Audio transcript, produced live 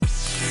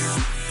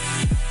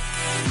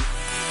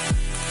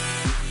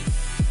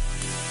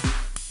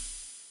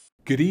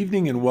Good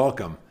evening and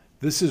welcome.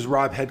 This is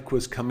Rob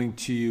Hedquist coming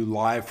to you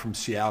live from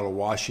Seattle,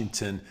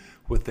 Washington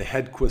with the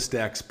Hedquist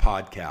X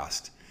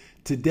podcast.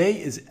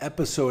 Today is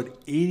episode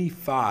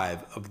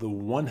 85 of the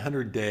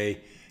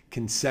 100-day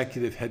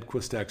consecutive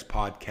Hedquist X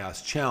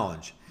podcast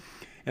challenge.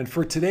 And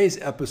for today's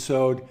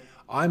episode,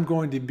 I'm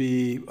going to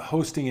be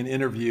hosting an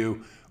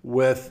interview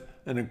with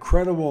an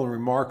incredible and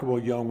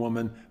remarkable young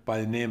woman by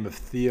the name of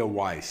Thea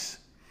Weiss.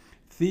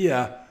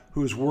 Thea,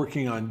 who's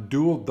working on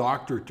dual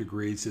doctorate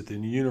degrees at the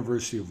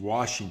University of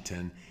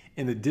Washington,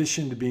 in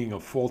addition to being a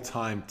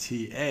full-time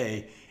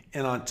TA.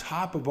 And on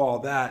top of all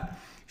that,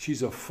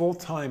 she's a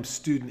full-time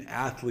student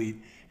athlete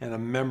and a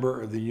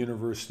member of the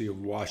University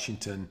of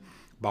Washington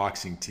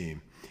boxing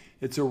team.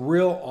 It's a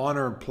real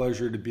honor and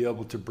pleasure to be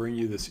able to bring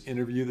you this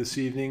interview this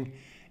evening.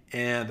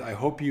 And I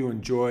hope you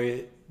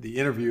enjoy the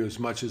interview as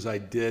much as I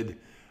did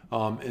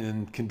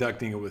in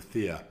conducting it with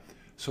Thea.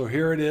 So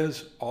here it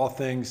is, all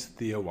things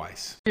Thea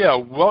Weiss. Yeah,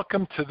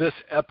 welcome to this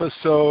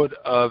episode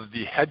of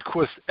the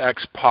Hedquist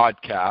X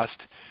podcast.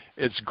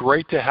 It's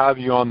great to have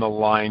you on the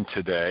line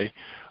today.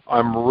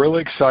 I'm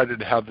really excited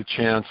to have the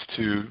chance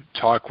to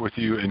talk with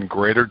you in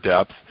greater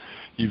depth.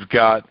 You've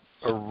got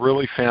a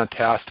really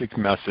fantastic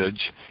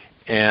message,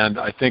 and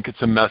I think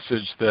it's a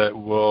message that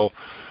will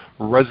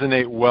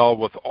resonate well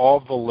with all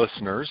of the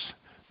listeners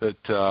that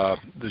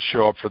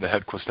show up for the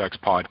Hedquist X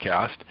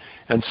podcast.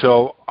 And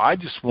so I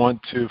just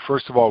want to,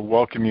 first of all,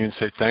 welcome you and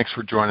say thanks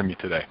for joining me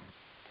today.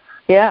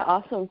 Yeah,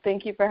 awesome.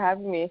 Thank you for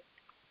having me.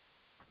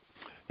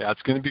 Yeah,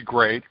 it's going to be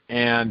great.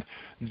 And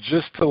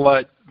just to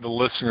let the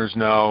listeners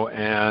know,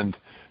 and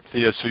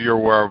Thea, so you're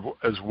aware of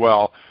as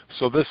well,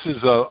 so this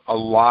is a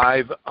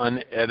live,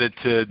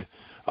 unedited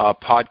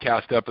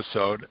podcast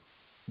episode.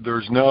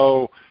 There's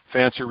no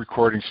fancy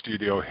recording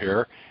studio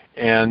here.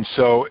 And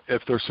so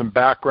if there's some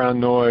background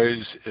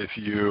noise, if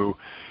you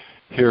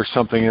hear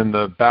something in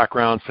the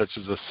background such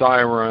as a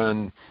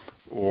siren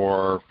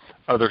or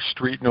other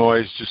street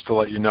noise, just to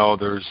let you know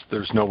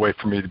there's no way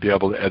for me to be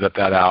able to edit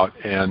that out,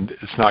 and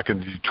it's not going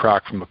to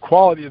detract from the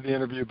quality of the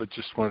interview, but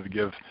just wanted to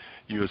give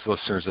you as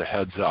listeners a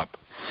heads up.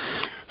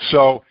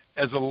 So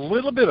as a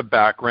little bit of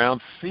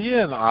background,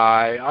 Thea and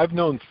I've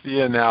known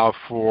Thea now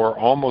for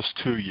almost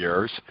 2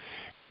 years.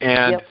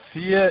 And yep.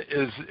 Thea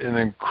is an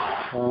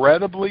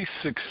incredibly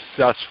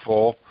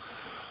successful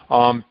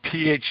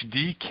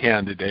PhD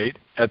candidate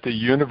at the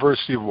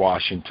University of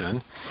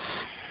Washington.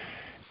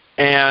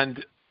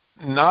 And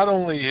not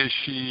only is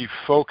she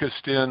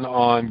focused in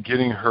on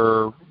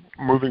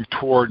moving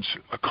towards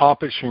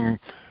accomplishing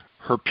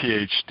her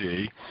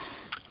PhD,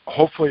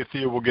 hopefully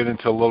Thea will get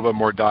into a little bit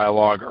more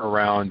dialogue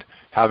around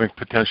having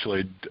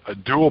potentially a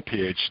dual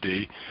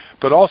PhD,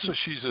 but also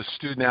she's a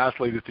student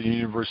athlete at the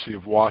University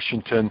of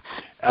Washington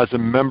as a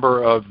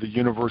member of the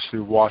University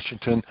of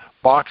Washington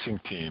boxing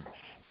team.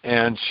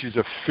 And she's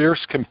a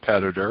fierce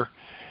competitor.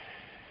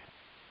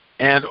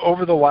 And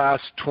over the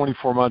last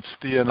 24 months,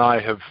 Thea and I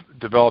have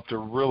developed a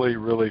really,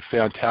 really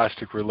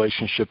fantastic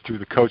relationship through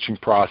the coaching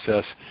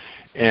process,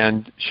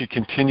 and she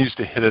continues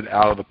to hit it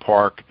out of the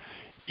park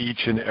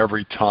each and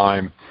every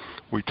time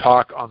we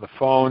talk on the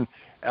phone,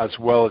 as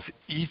well as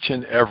each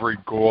and every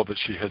goal that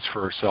she has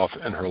for herself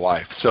in her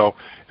life. So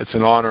it's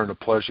an honor and a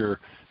pleasure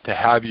to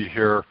have you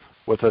here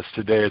with us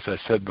today, as I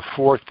said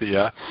before,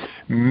 Thea.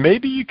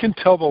 Maybe you can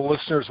tell the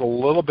listeners a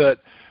little bit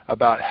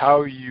about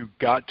how you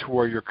got to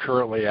where you're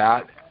currently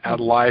at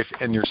life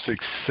and your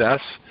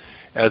success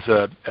as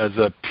a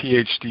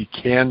PhD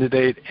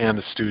candidate and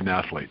a student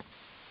athlete.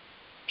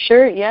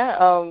 Sure,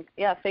 yeah.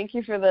 Thank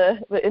you for the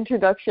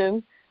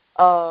introduction.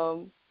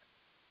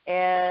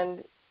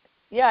 And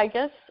yeah, I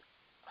guess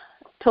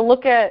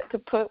to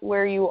put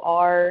where you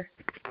are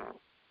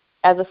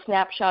as a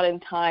snapshot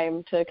in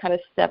time, to kind of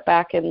step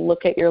back and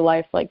look at your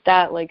life like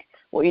that, like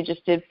what you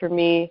just did for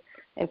me,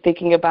 and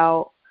thinking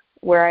about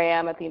where I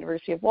am at the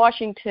University of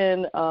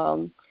Washington,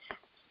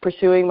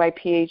 pursuing my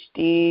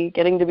PhD,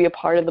 getting to be a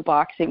part of the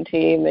boxing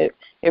team. It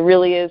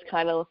really is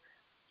kind of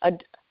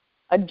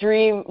a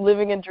dream,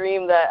 living a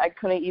dream that I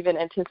couldn't even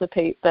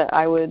anticipate that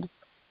I would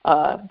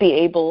be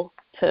able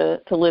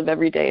to live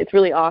every day. It's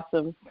really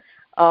awesome.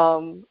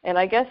 And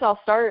I guess I'll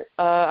start.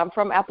 I'm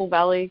from Apple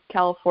Valley,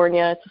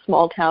 California. It's a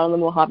small town in the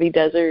Mojave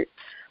Desert.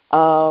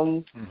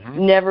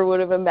 Never would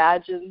have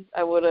imagined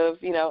I would have,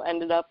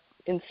 ended up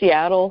in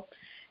Seattle.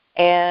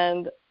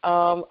 And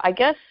I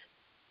guess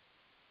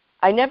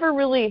I never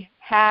really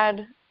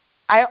had,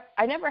 I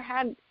never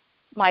had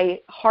my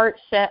heart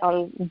set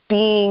on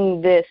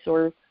being this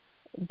or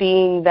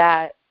being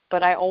that,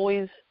 but I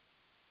always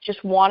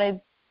just wanted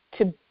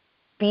to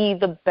be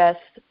the best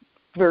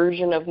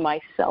version of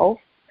myself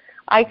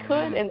I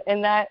could,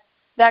 and that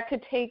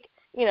could take,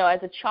 as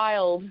a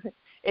child,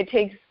 it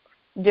takes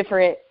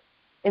different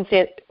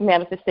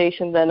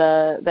manifestations than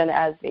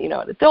as an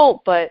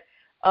adult, but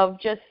of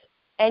just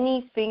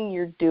anything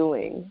you're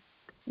doing.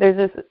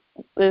 There's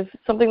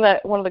something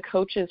that one of the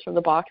coaches from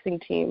the boxing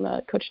team,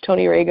 Coach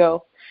Tony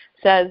Rago,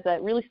 says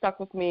that really stuck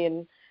with me,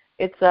 and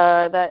it's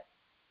that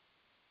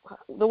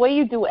the way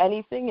you do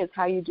anything is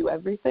how you do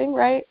everything,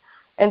 right?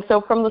 And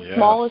so from the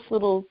smallest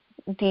little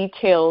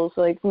details,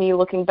 like me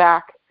looking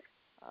back,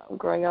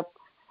 growing up,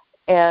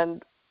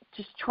 and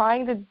just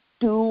trying to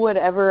do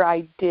whatever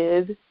I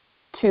did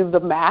to the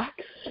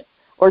max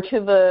or to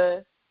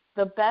the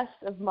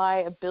best of my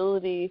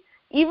ability.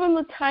 Even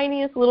the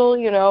tiniest little,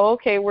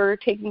 okay, we're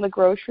taking the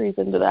groceries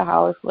into the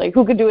house, like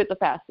who could do it the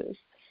fastest?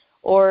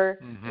 Or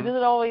it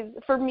doesn't always,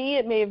 for me,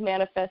 it may have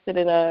manifested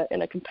in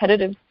a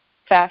competitive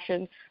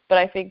fashion, but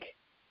I think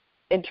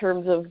in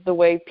terms of the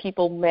way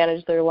people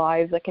manage their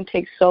lives, that can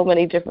take so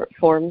many different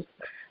forms.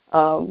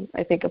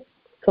 I think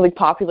something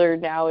popular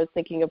now is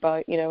thinking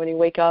about, when you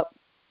wake up,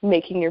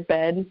 making your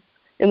bed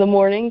in the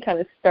morning, kind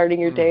of starting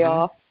your day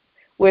off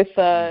with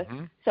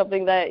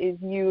something that is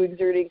you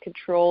exerting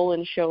control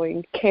and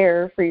showing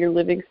care for your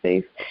living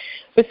space.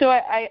 But so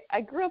I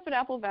grew up in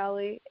Apple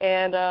Valley,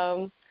 and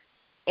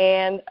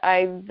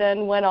I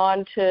then went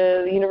on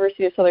to the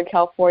University of Southern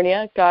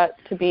California, got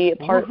to be a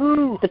part of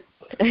the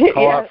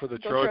Call out for the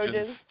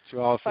Trojans.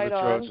 Call out for the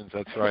Trojans.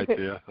 That's right,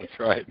 Thea. That's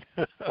right.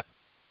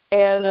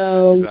 And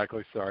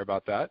exactly. Sorry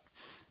about that.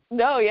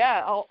 No,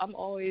 yeah. I'm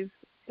always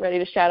ready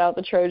to shout out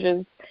the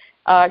Trojans.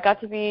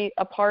 Got to be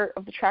a part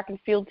of the track and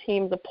field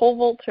team, the pole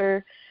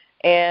vaulter,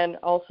 and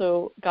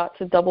also got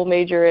to double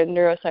major in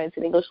neuroscience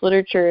and English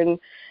literature, and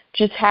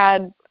just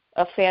had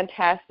a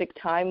fantastic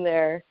time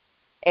there.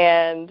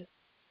 And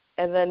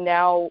then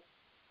now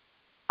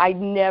I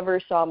never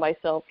saw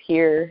myself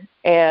here.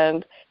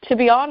 And to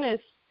be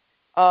honest,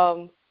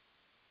 I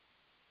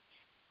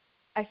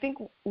think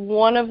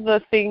one of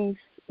the things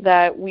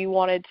that we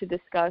wanted to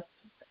discuss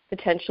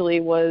potentially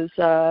was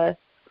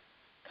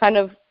kind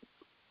of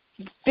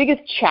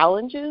biggest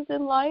challenges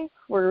in life,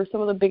 were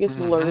some of the biggest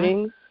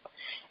learnings.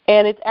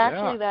 And it's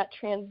actually that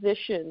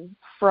transition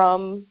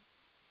from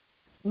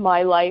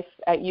my life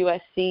at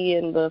USC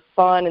and the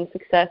fun and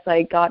success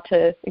I got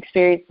to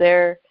experience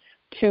there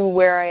to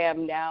where I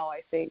am now,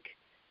 I think,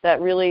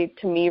 that really,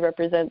 to me,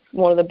 represents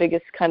one of the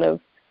biggest kind of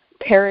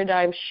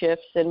paradigm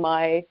shifts in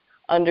my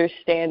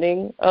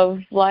understanding of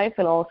life,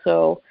 and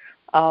also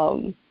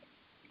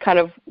kind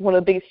of one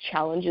of the biggest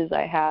challenges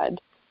I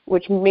had,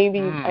 which maybe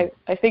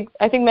I think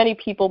many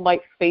people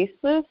might face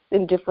this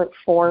in different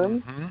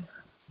forms.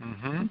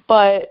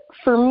 But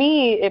for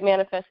me, it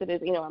manifested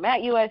as, I'm at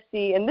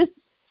USC, and this,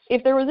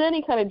 if there was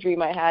any kind of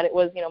dream I had, it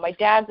was, my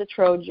dad's a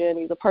Trojan.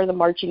 He's a part of the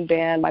marching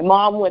band. My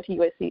mom went to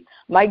USC.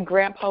 My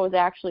grandpa was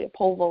actually a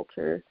pole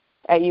vaulter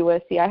at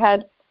USC.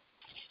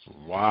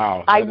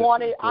 Wow. I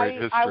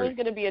was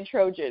going to be a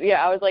Trojan.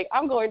 Yeah, I was like,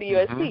 I'm going to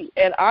USC,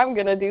 and I'm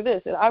going to do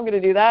this, and I'm going to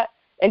do that,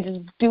 and just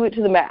do it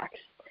to the max.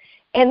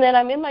 And then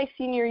I'm in my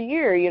senior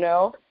year,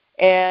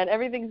 and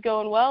everything's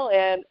going well,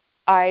 and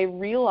I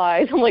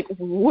realize, I'm like,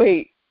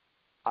 wait,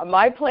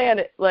 my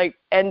plan,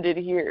 ended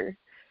here.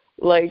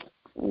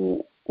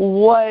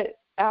 What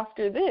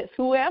after this?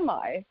 Who am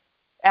I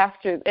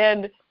after?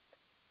 And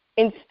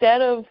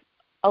instead of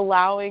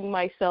allowing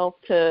myself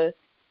to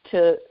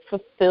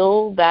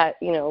fulfill that,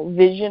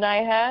 vision I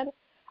had,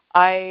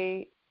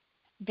 I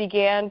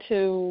began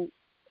to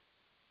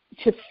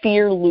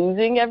fear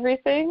losing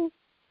everything.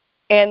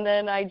 And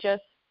then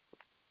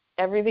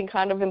everything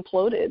kind of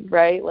imploded,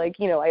 right?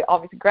 I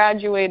obviously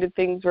graduated,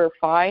 things were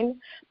fine.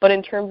 But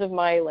in terms of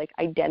my,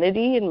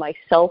 identity and my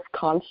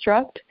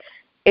self-construct,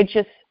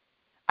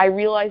 I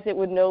realized it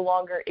would no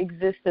longer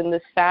exist in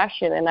this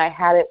fashion, and I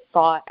hadn't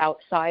thought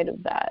outside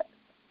of that.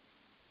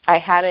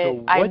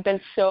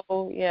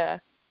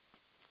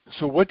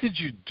 So what did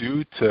you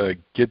do to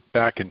get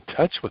back in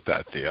touch with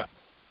that, Thea?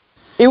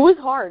 It was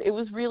hard. It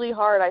was really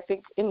hard. I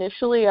think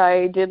initially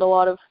I did a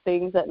lot of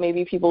things that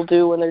maybe people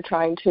do when they're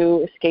trying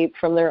to escape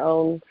from their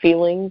own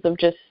feelings of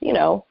just,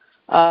 you're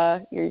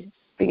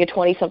being a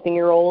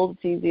 20-something-year-old.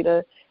 It's easy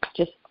to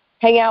just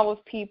hang out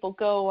with people,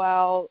 go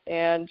out,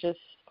 and just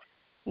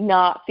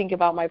not think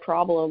about my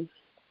problems.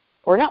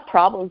 Or not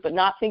problems, but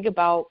not think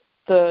about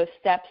the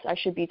steps I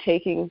should be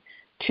taking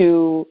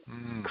to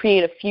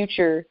create a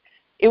future.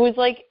 It was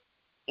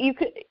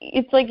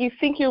it's like you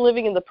think you're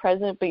living in the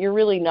present, but you're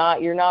really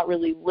not. You're not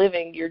really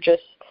living. You're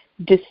just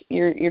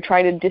you're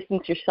trying to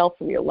distance yourself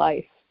from your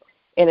life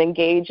and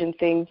engage in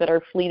things that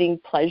are fleeting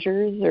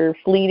pleasures or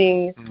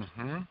fleeting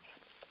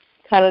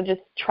kind of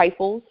just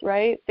trifles,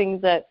 right?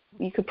 Things that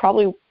you could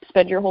probably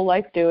spend your whole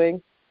life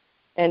doing,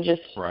 and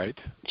just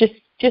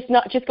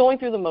going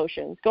through the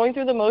motions,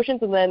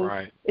 and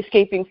then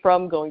escaping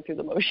from going through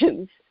the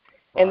motions.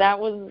 And that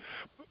was,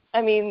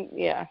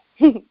 it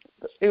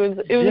was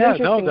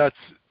interesting.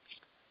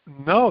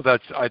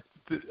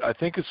 I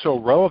think it's so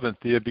relevant,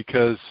 Thea,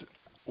 because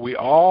we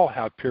all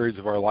have periods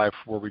of our life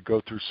where we go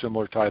through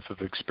similar types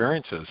of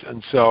experiences.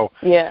 And so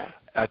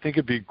I think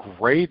it'd be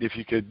great if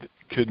you could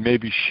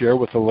maybe share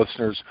with the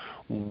listeners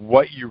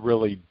what you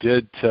really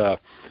did to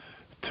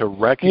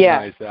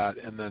recognize that,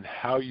 and then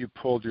how you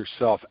pulled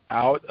yourself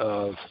out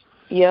of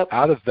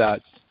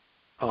that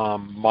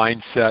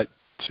mindset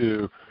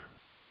to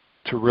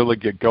really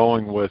get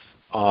going with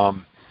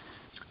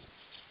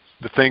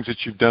the things that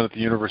you've done at the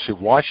University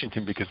of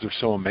Washington, because they're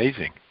so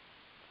amazing.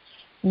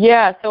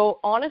 Yeah, so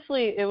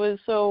honestly, it was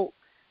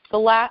the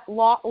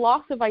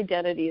loss of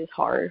identity is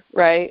hard,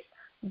 right?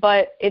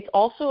 But it's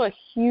also a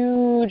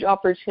huge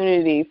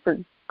opportunity for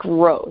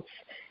growth.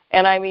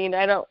 And I mean,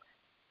 I don't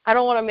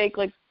want to make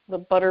like the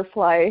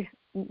butterfly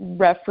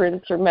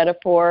reference or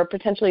metaphor.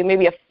 Potentially,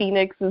 maybe a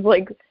phoenix is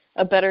like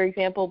a better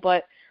example.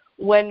 But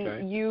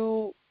when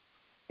you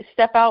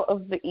step out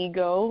of the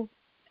ego,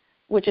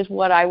 which is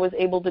what I was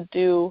able to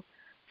do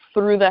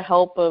through the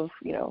help of,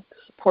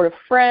 supportive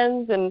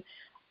friends, and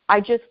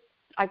I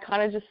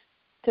kind of just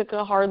took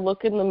a hard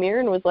look in the mirror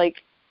and was like,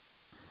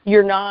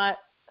 you're not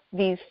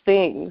these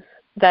things,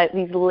 that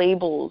these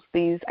labels,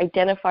 these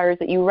identifiers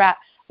that you wrap,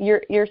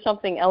 you're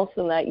something else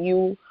in that.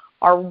 You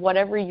are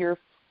whatever you're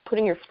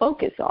putting your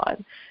focus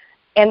on.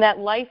 And that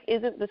life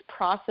isn't this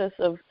process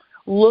of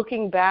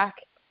looking back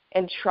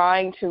and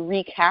trying to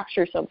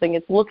recapture something.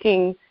 It's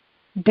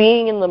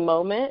being in the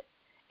moment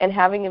and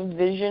having a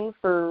vision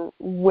for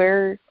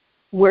where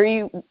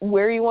you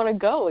want to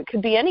go. It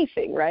could be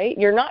anything, right?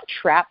 You're not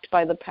trapped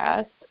by the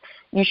past.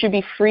 You should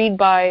be freed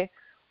by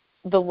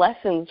the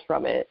lessons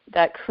from it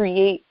that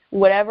create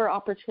whatever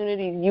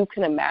opportunities you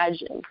can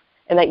imagine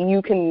and that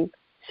you can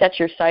set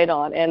your sight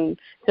on. And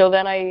so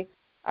then I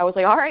was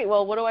like, all right,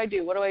 well, what do I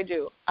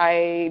do?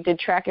 I did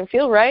track and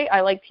field, right?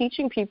 I like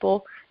teaching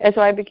people. And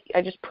so I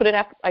just printed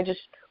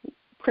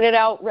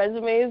out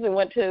resumes and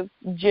went to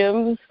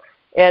gyms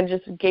and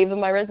just gave them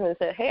my resume and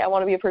said, hey, I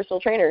want to be a personal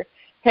trainer.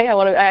 Hey,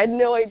 I had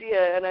no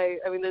idea. And I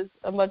mean, there's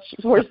a much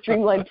more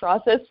streamlined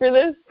process for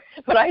this,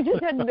 but I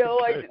just had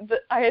no idea.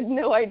 I had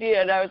no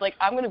idea. And I was like,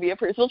 I'm going to be a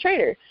personal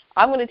trainer.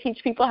 I'm going to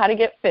teach people how to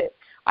get fit.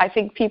 I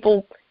think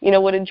people,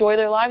 would enjoy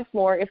their lives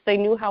more if they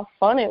knew how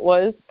fun it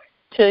was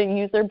to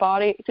use their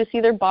body, to see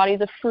their body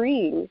as a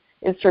freeing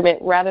instrument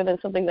rather than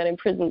something that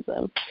imprisons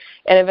them.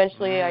 And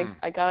eventually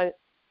I got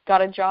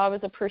a job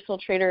as a personal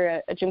trainer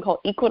at a gym called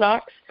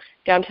Equinox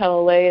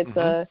downtown LA.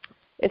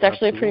 It's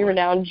actually a pretty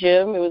renowned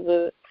gym. It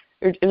was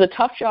a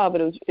tough job,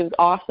 but it was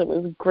awesome.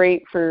 It was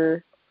great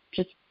for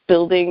just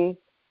building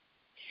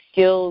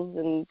skills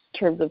in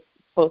terms of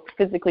both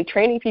physically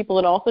training people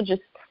and also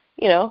just,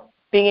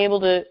 being able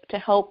to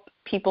help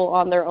people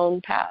on their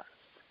own path,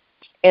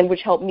 and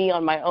which helped me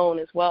on my own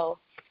as well.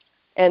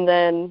 And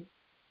then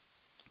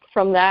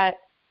from that,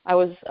 I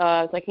was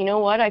like, you know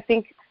what? I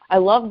think I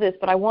love this,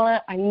 but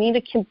I need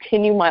to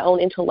continue my own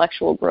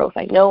intellectual growth.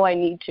 I know I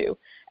need to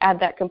add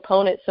that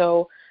component.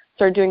 So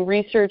started doing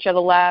research at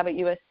a lab at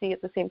USC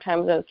at the same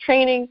time as I was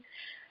training.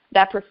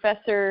 That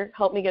professor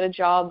helped me get a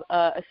job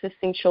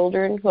assisting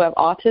children who have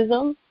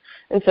autism.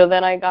 And so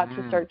then I got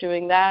to start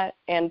doing that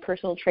and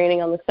personal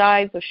training on the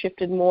side, so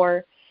shifted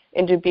more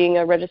into being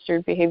a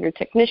registered behavior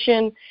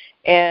technician.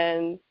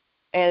 And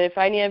if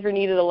I ever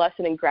needed a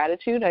lesson in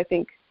gratitude, I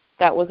think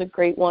that was a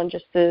great one,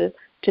 just to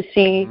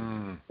see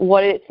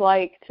what it's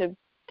like to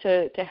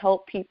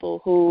help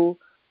people who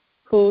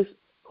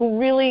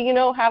really,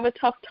 have a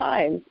tough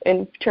time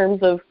in terms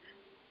of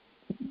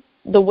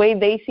the way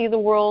they see the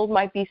world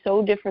might be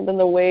so different than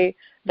the way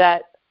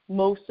that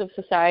most of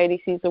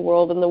society sees the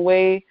world, and the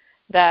way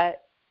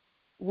that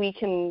we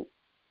can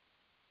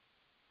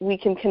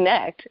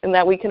connect, and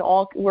that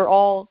we're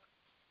all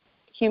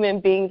human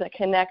beings that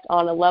connect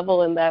on a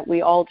level, and that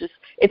we all just,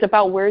 it's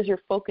about where's your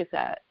focus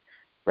at,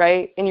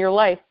 right? In your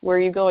life, where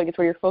are you going? It's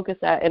where your focus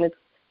at. And it's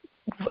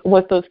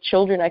with those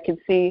children, I could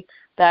see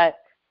that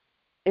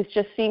it's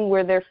just seeing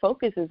where their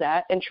focus is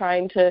at and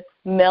trying to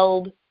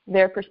meld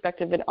their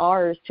perspective and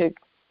ours to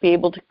be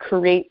able to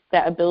create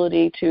that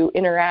ability to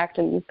interact.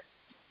 And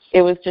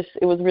it was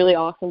really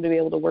awesome to be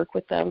able to work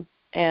with them.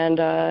 And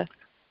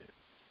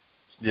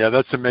yeah,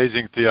 that's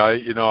amazing, Thea.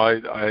 You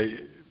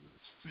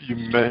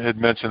had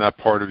mentioned that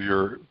part of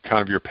your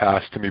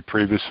past to me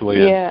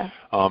previously. Yeah.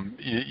 And,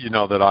 you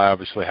know that I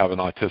obviously have an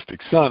autistic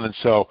son, and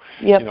so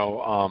yep.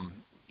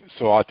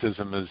 So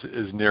autism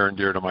is near and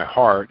dear to my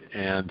heart,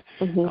 and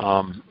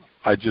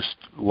I just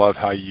love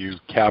how you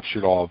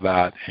captured all of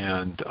that,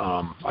 and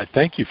I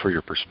thank you for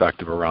your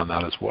perspective around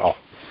that as well.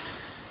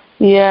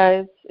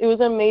 Yeah, it was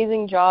an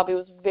amazing job. It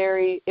was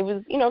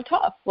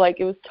tough. Like,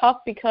 it was tough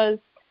because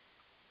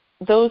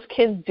those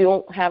kids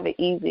don't have it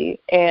easy,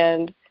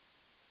 and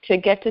to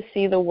get to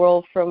see the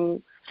world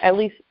from at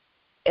least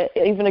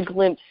even a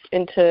glimpse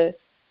into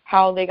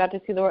how they got to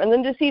see the world, and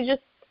then to see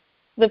just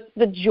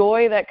the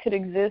joy that could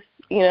exist,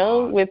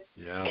 with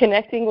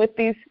connecting with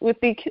these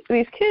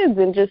kids,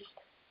 and just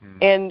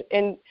and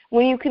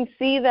when you can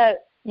see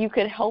that you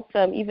could help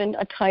them even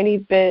a tiny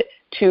bit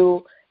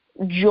to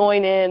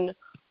join in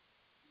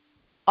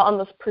on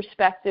this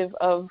perspective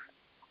of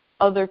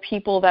other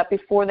people that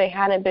before they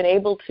hadn't been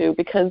able to,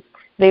 because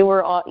they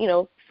were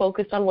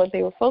focused on what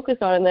they were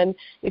focused on. And then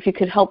if you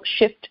could help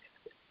shift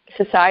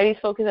society's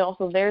focus and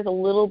also theirs a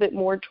little bit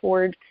more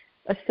toward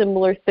a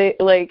similar thing,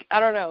 like, I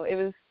don't know, it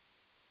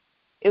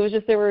was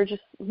just, there were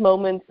just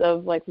moments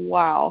of like,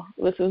 wow,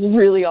 this is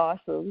really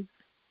awesome.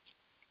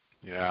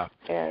 Yeah.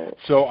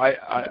 So I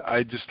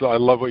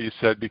love what you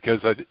said, because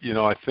I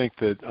think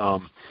that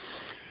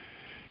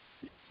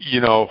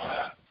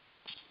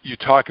you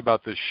talk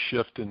about the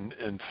shift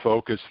in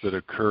focus that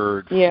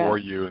occurred for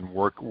you and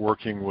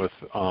working with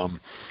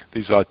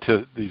these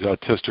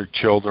autistic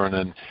children,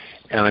 and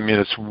I mean,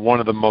 it's one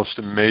of the most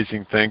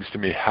amazing things to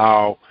me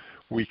how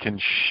we can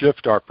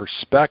shift our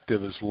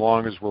perspective as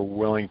long as we're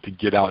willing to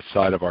get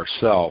outside of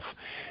ourselves.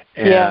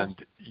 And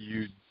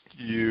you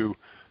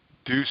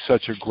do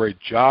such a great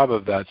job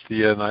of that,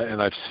 Thea,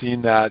 and I've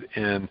seen that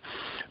in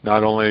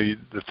not only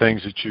the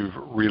things that you've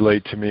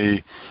relayed to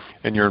me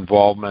and your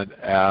involvement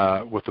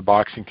with the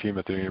boxing team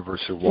at the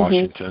University of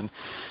Washington,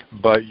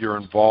 but your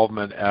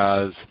involvement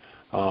as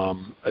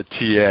a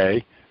TA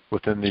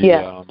within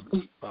the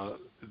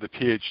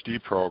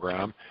PhD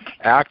program,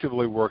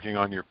 actively working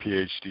on your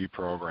PhD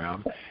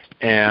program,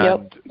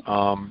 and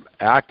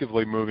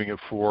actively moving it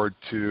forward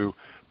to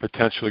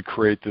potentially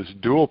create this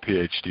dual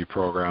PhD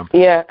program.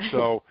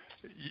 So,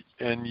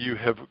 and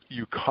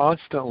you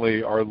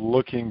constantly are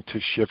looking to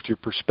shift your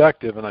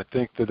perspective, and I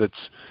think that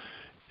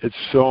it's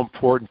so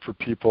important for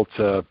people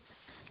to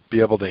be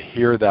able to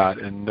hear that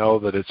and know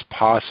that it's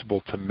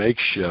possible to make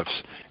shifts,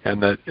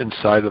 and that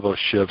inside of those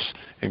shifts,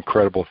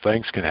 incredible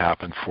things can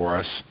happen for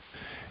us.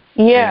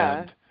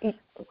 And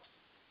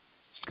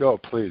go,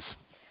 please.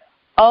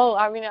 Oh,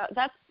 I mean,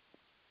 that's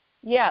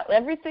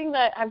everything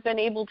that I've been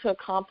able to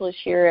accomplish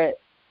here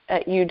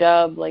at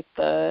UW, like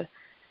the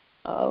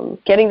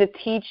getting to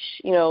teach,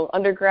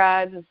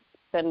 undergrads has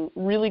been a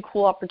really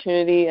cool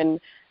opportunity, and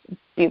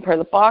being part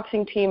of the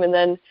boxing team, and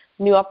then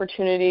new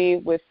opportunity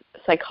with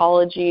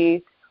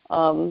psychology,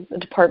 the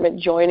department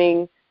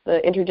joining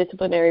the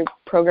interdisciplinary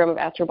program of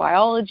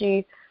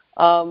astrobiology.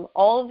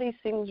 All of these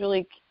things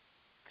really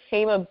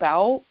came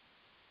about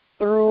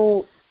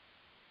through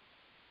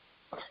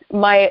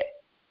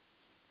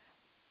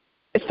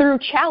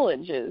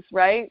challenges,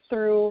 right?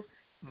 Through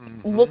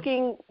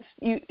looking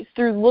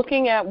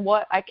at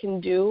what I can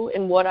do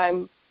and what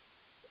I'm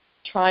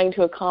trying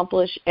to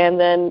accomplish, and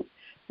then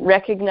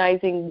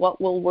recognizing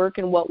what will work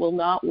and what will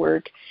not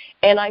work.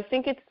 And I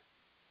think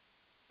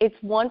it's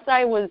once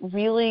I was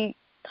really,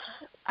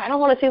 I don't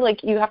want to say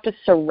like you have to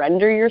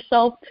surrender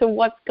yourself to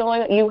what's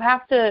going on. You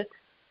have to,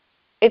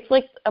 it's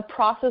like a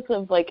process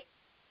of like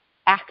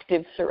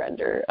active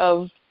surrender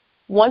of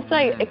once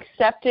I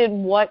accepted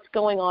what's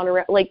going on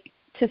around, like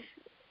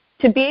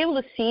to be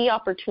able to see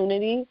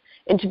opportunity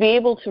and to be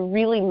able to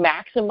really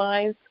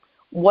maximize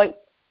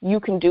what you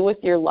can do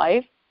with your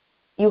life,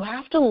 you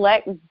have to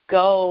let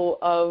go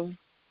of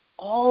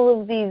all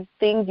of these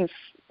things,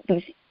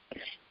 these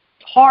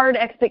hard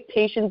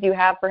expectations you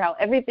have for how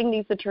everything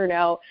needs to turn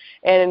out,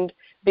 and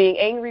being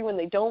angry when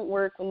they don't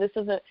work, when this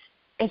isn't.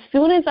 As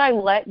soon as I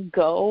let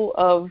go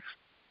of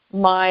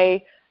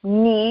my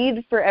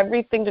need for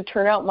everything to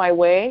turn out my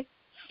way,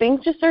 things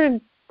just started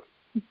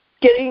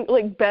getting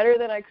like better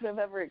than I could have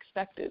ever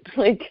expected.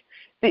 Like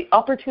the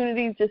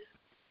opportunities just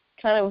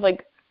kind of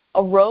like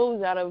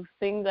arose out of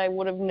things I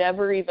would have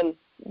never even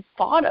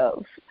thought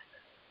of.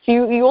 So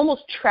you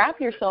almost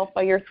trap yourself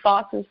by your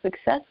thoughts of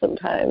success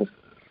sometimes.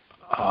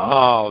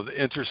 Oh,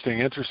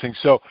 interesting.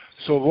 So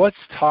let's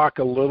talk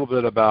a little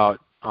bit about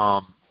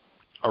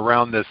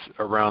around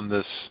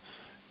this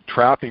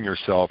trapping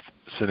yourself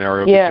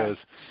scenario, because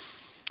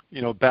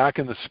back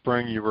in the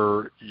spring you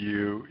were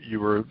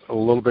a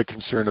little bit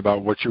concerned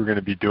about what you were going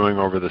to be doing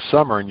over the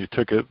summer, and you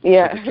took a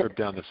trip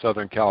down to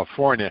Southern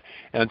California,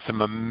 and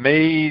some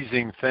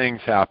amazing things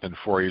happened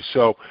for you.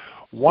 So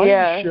why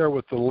don't you share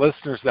with the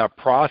listeners that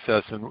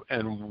process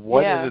and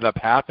what ended up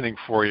happening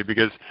for you,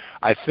 because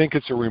I think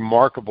it's a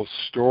remarkable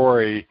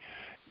story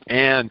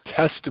and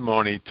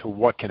testimony to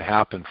what can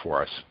happen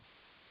for us.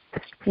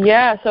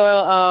 Yeah,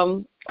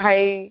 so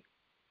I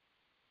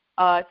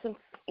since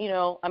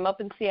I'm up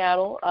in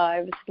Seattle, I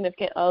have a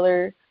significant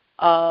other,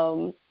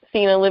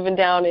 Sina, living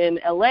down in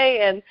LA,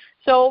 and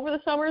so over the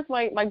summer is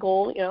my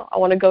goal. I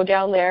want to go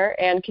down there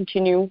and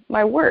continue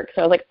my work.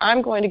 So I was like,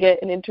 I'm going to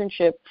get an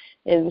internship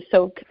in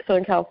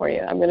Southern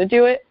California. I'm going to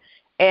do it,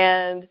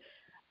 and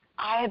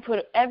I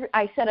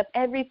set up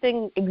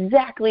everything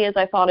exactly as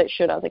I thought it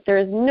should. I was like, there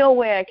is no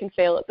way I can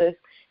fail at this,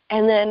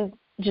 and then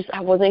I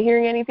wasn't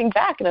hearing anything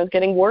back, and I was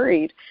getting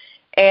worried,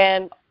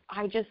 and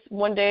I just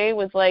one day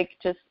was like,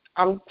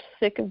 I'm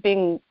sick of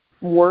being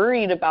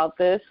worried about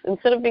this.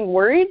 Instead of being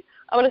worried,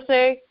 I'm going to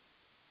say,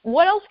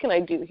 what else can I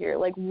do here?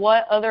 Like,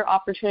 what other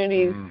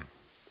opportunities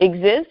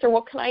exist, or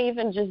what can I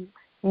even just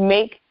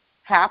make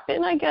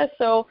happen, I guess?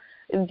 So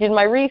did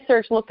my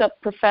research, looked up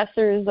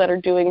professors that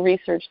are doing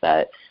research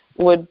that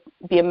would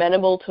be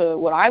amenable to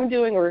what I'm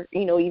doing, or,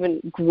 even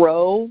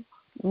grow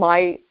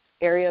my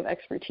area of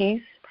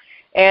expertise,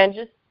 and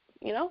just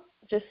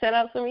sent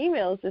out some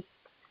emails,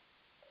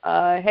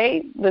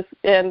 hey, this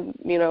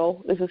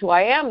is who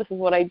I am, this is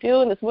what I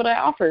do, and this is what I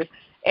offer.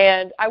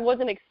 And I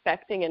wasn't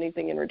expecting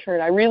anything in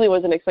return. I really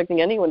wasn't expecting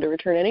anyone to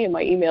return any of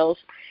my emails.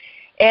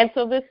 And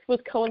so this was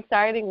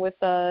coinciding with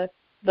the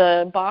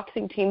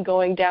boxing team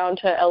going down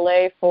to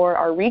LA for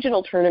our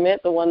regional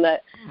tournament, the one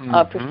that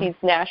precedes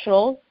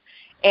nationals.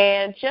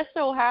 And just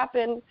so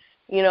happened,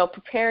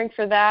 preparing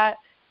for that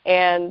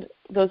and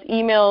those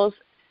emails,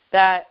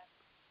 that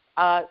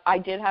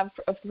I did have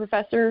a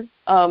professor,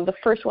 the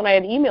first one I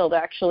had emailed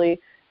actually,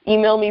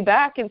 email me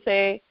back and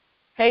say,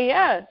 hey,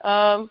 yeah,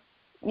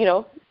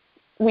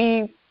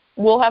 we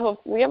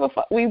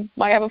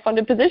might have a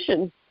funded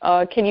position.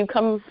 Can you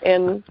come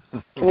and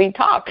can we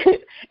talk?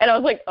 And I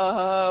was like,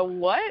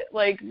 what?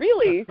 Like,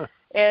 really?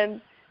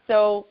 And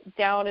so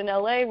down in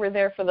LA, we're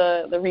there for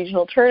the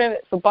regional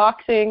tournament for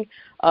boxing.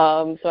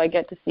 So I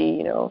get to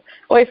see,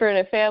 boyfriend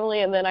and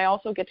family. And then I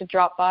also get to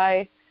drop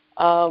by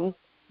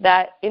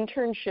that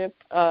internship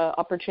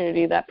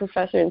opportunity, that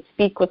professor, and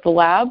speak with the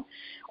lab.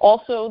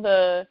 Also,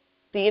 the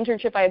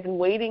internship I had been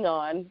waiting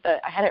on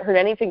that I hadn't heard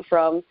anything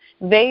from,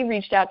 they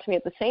reached out to me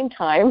at the same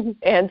time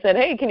and said,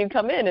 hey, can you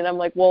come in? And I'm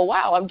like, well,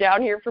 wow, I'm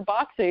down here for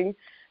boxing.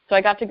 So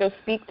I got to go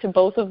speak to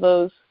both of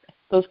those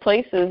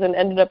places and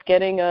ended up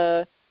getting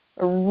a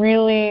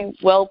really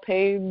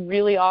well-paid,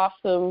 really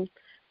awesome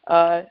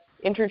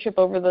internship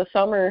over the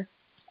summer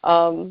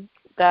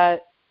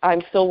that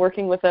I'm still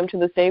working with them to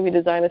this day. We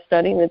design a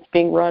study, and it's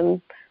being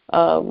run.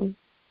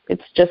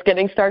 It's just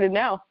getting started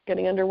now,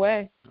 getting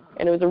underway.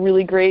 And it was a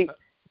really great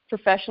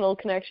professional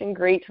connection,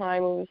 great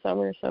time over the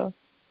summer. So.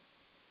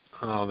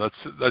 Oh,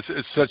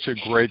 it's such a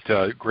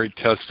great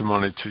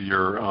testimony to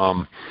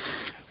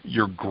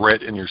your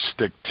grit and your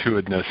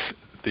stick-to-itness.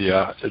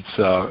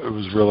 It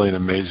was really an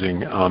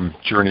amazing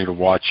journey to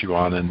watch you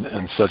on,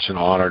 and such an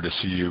honor to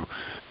see you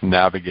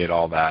navigate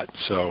all that.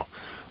 So.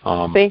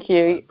 Thank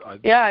you. It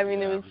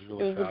was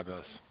really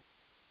fabulous.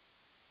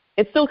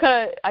 It's still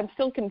I'm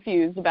still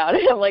confused about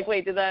it. I'm like,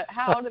 wait,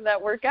 how did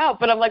that work out?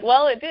 But I'm like,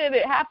 well, it did.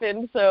 It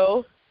happened.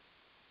 So.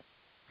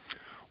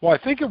 Well, I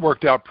think it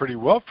worked out pretty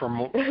well from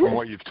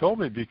what you've told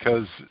me,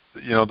 because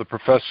the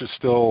professor's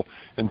still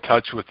in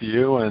touch with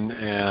you, and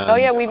oh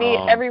yeah, we meet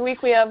every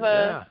week. We have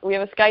a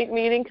Skype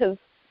meeting because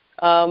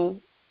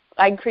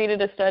I created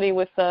a study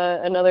with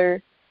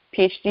another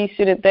PhD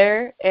student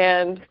there,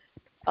 and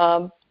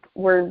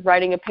we're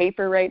writing a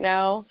paper right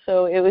now.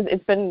 So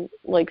it's been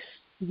like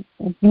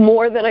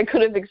more than I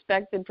could have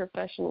expected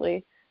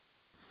professionally.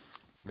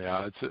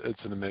 Yeah,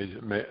 it's an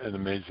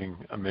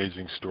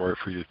amazing story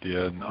for you,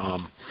 Thea, and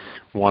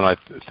one I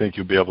think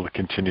you'll be able to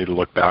continue to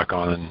look back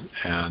on,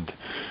 and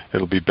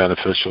it'll be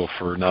beneficial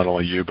for not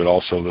only you but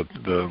also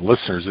the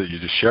listeners that you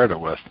just shared it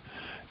with.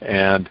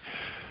 And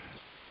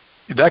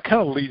that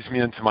kind of leads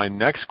me into my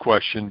next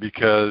question,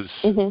 because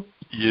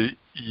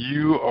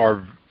you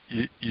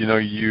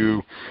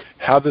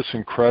have this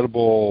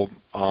incredible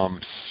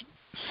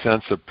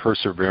sense of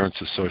perseverance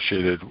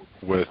associated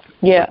with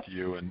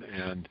you,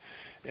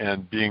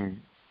 and being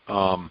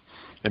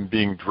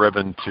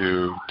driven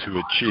to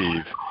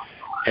achieve,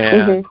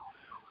 and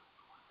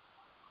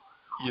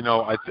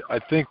I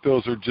think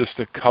those are just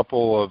a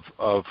couple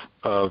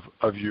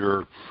of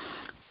your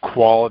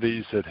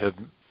qualities that have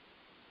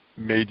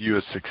made you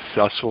a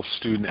successful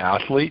student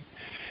athlete.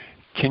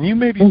 Can you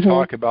maybe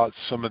talk about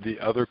some of the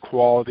other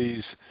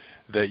qualities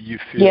that you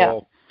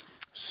feel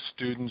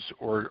students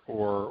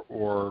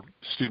or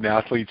student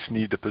athletes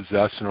need to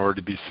possess in order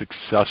to be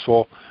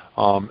successful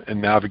in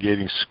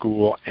navigating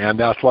school and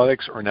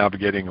athletics, or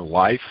navigating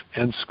life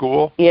and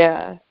school?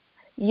 Yeah,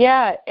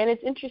 and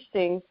it's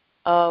interesting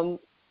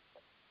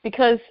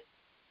because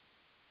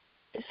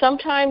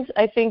sometimes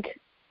I think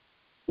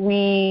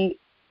we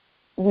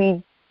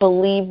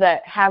believe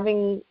that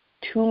having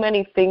too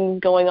many things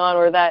going on,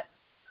 or that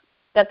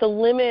the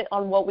limit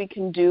on what we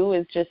can do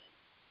is just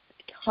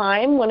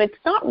time, when it's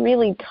not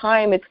really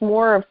time, it's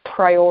more of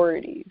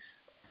priorities.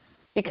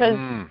 Because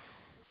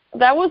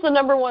that was the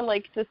number one,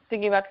 like, just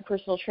thinking back to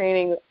personal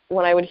training,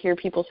 when I would hear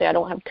people say, I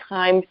don't have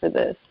time for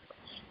this,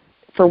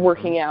 for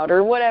working out,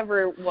 or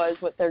whatever it was,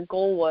 what their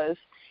goal was.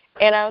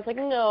 And I was like,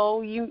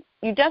 no, you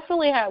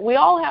definitely have, we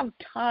all have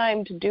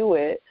time to do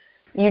it.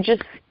 You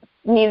just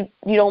you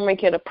don't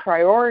make it a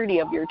priority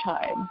of your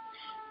time.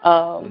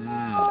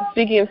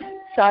 Speaking of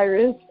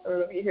Cyrus, I don't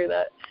know if you hear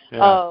that.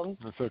 Yeah,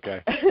 that's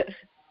okay.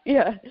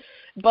 Yeah,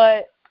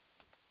 but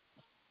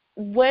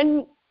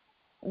when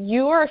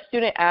you are a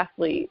student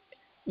athlete,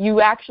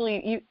 you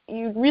actually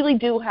you really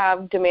do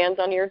have demands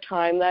on your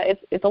time that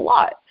it's a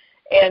lot,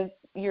 and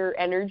your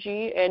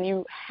energy, and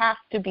you have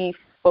to be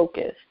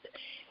focused.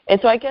 And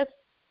so I guess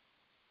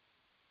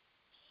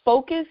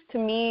focus to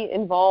me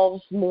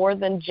involves more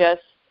than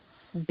just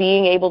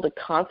being able to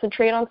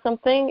concentrate on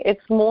something.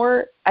 It's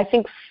more, I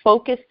think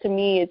focus to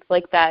me, it's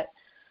like that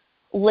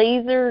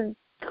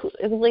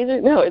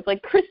it's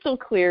like crystal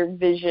clear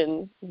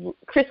vision,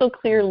 crystal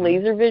clear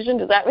laser vision.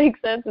 Does that make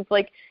sense? It's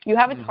like you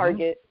have a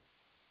target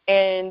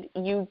and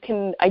you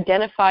can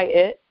identify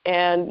it,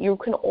 and you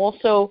can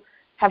also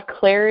have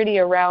clarity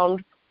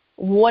around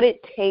what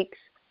it takes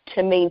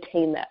to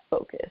maintain that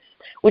focus,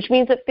 which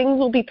means that things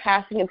will be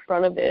passing in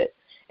front of it,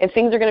 and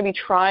things are going to be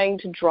trying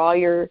to draw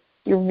your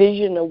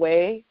vision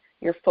away,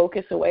 your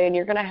focus away, and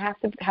you're going to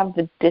have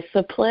the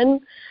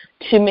discipline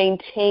to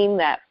maintain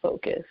that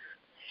focus.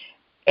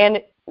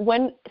 And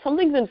when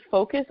something's in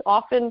focus,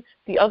 often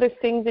the other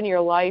things in your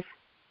life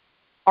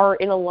are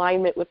in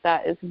alignment with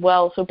that as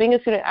well. So being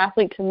a student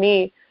athlete, to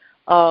me,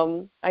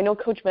 I know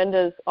Coach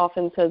Mendez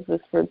often says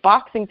this for the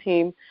boxing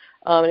team,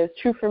 and it's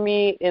true for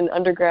me in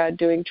undergrad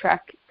doing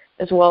track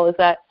as well, is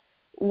that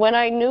when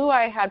I knew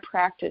I had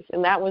practice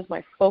and that was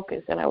my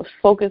focus, and I was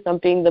focused on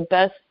being the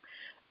best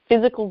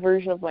physical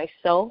version of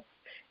myself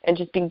and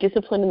just being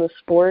disciplined in the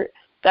sport,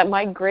 that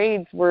my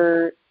grades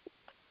were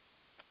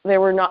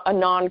not a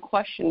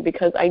non-question,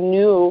 because I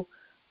knew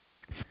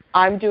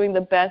I'm doing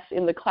the best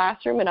in the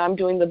classroom and I'm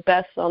doing the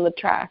best on the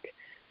track.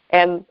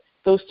 And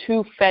those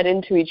two fed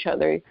into each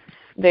other.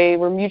 They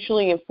were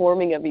mutually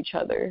informing of each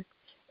other.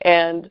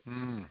 And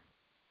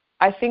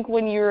I think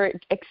when you're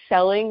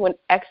excelling, when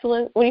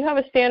you have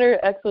a standard of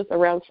excellence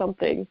around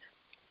something,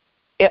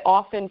 it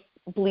often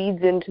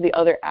bleeds into the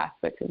other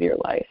aspects of your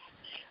life.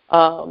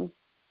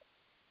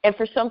 And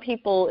for some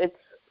people, it's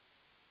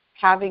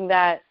having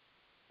that,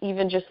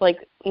 even just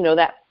like,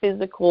 that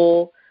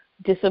physical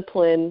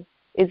discipline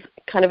is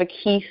kind of a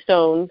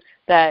keystone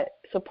that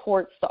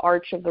supports the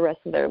arch of the rest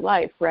of their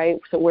life, right?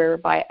 So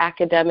whereby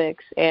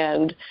academics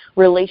and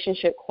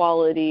relationship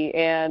quality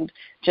and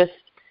just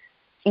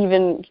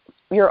even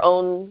your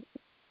own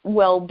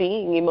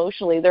well-being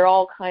emotionally, they're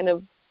all kind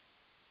of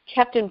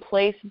kept in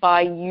place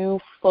by you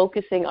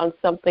focusing on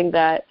something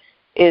that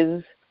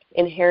is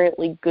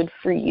inherently good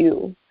for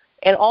you,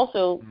 and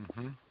also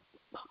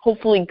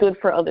hopefully good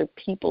for other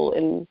people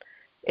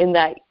in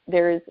that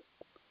there is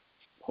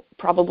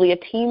probably a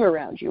team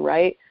around you,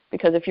 right?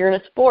 Because if you're in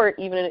a sport,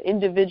 even an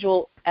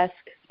individual-esque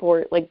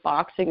sport like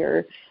boxing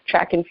or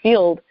track and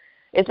field,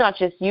 it's not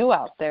just you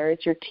out there,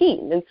 it's your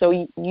team. And so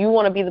you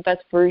want to be the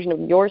best version of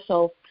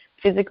yourself,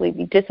 physically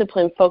be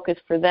disciplined,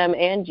 focused for them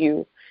and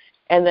you,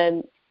 and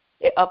then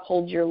it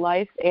upholds your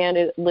life and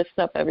it lifts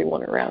up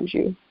everyone around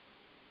you.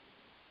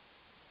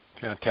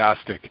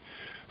 Fantastic.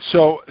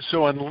 So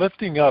in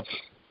lifting up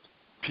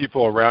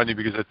people around you,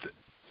 because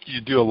you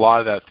do a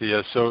lot of that,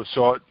 Thea. So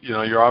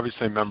you're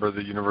obviously a member of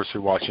the University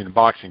of Washington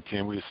boxing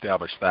team. We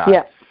established that.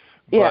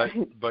 Yeah.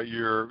 But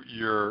you're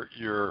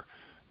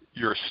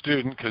a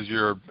student, because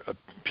you're a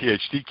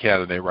PhD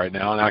candidate right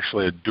now, and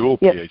actually a dual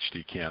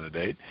PhD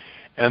candidate.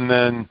 And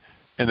then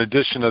in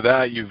addition to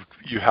that, you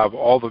have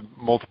all the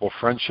multiple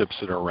friendships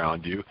that are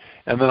around you.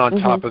 And then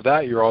on top of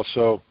that, you're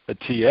also a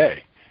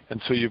TA.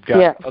 And so you've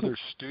got other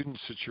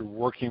students that you're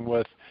working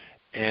with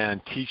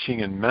and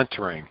teaching and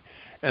mentoring.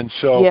 And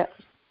so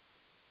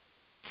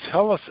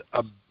tell us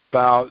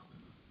about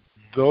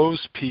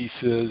those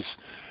pieces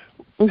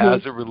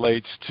as it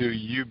relates to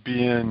you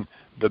being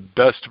the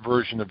best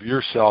version of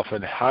yourself,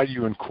 and how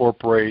you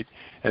incorporate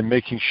and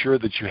making sure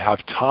that you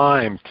have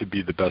time to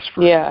be the best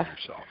version of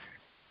yourself.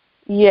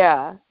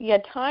 Yeah,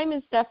 time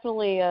is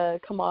definitely a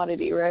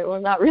commodity, right?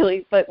 Well, not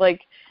really, but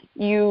like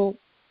you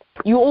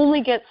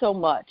only get so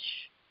much.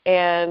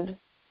 And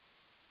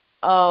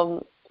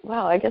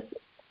I guess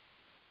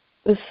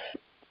it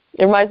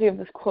reminds me of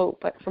this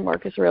quote from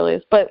Marcus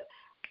Aurelius, but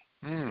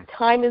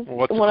time is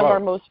one of our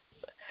most,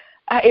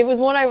 it was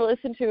one I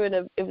listened to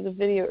it was a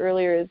video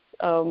earlier.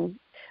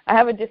 I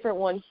have a different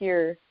one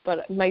here, but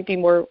it might be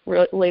more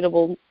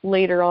relatable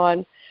later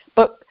on.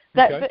 But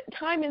but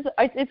time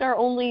it's our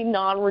only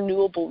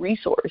non-renewable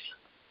resource,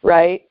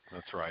 right?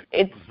 That's right.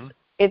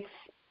 It's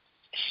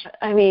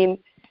I mean,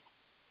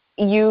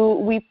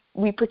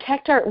 we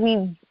protect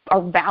we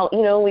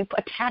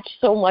attach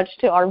so much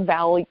to our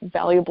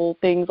valuable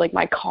things like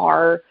my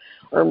car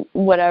or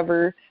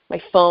whatever,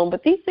 my phone,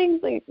 but these things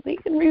they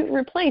can be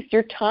replaced.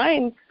 Your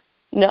time,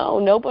 no,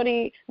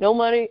 nobody,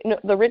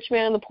 the rich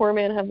man and the poor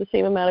man have the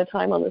same amount of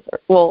time on this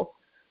earth. Well,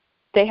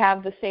 they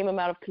have the same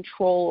amount of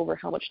control over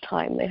how much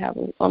time they have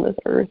on this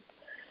earth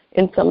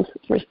in some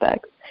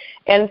respects.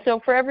 And so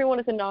for everyone,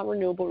 it's a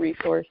non-renewable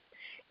resource.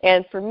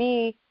 And for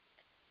me,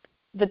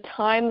 the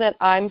time that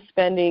I'm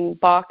spending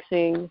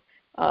boxing,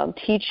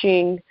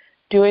 teaching,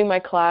 doing my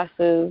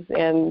classes,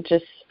 and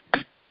just,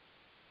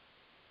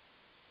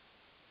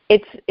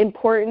 it's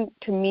important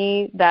to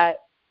me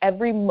that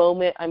every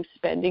moment I'm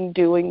spending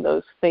doing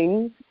those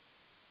things,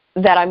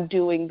 that I'm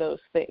doing those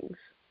things.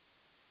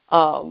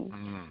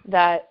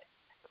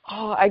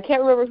 I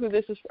can't remember who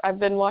this is. I've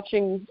been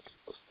listening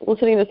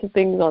to some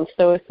things on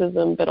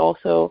Stoicism, but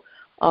also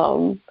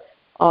on,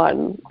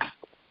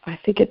 I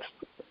think it's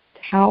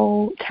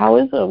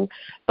Taoism.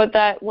 But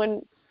that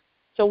when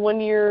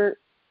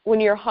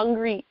you're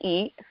hungry,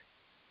 eat,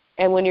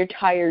 and when you're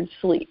tired,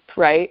 sleep,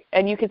 right?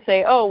 And you could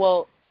say, oh,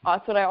 well,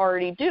 that's what I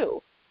already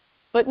do.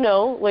 But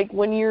no, like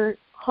when you're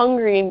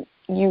hungry,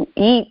 you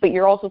eat, but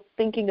you're also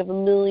thinking of a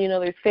million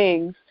other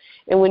things.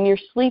 And when you're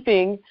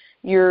sleeping,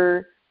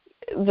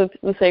 the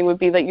saying would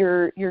be that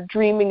you're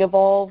dreaming of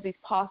all of these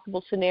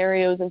possible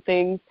scenarios and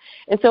things.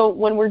 And so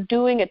when we're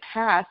doing a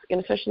task, and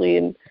especially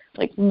in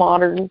like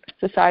modern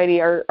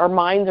society, our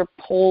minds are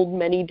pulled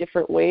many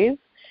different ways,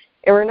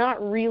 and we're not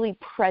really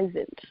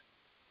present,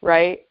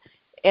 right?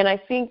 And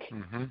I think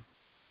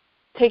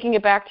taking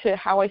it back to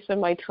how I spend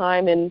my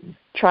time and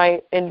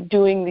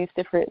doing these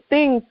different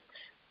things,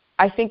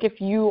 I think if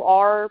you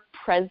are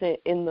present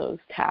in those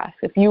tasks,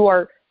 if you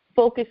are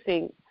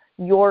focusing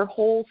your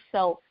whole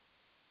self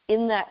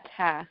in that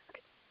task,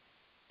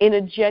 in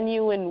a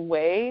genuine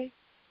way,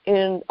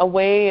 in a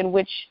way in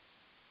which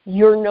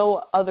you're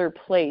no other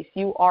place.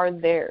 You are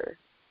there,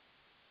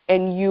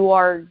 and you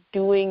are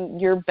doing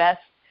your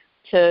best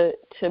to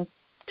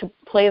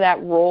play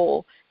that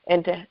role,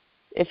 and to,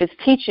 if it's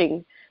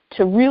teaching,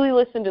 to really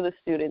listen to the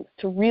students,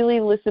 to really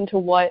listen to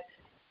what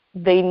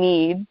they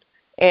need,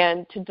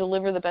 and to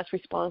deliver the best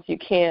response you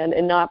can,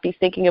 and not be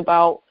thinking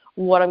about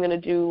what I'm going to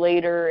do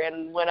later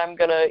and when I'm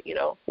going to,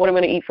 what I'm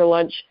going to eat for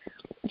lunch.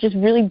 Just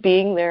really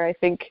being there. I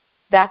think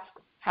that's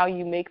how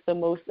you make the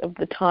most of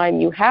the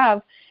time you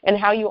have, and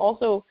how you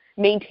also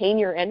maintain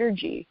your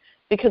energy,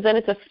 because then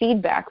it's a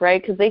feedback,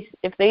 right? Because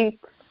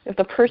if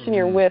the person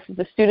you're with,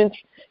 the students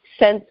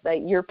sense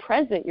that you're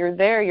present, you're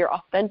there, you're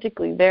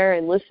authentically there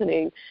and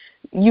listening,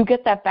 you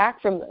get that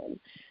back from them.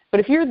 But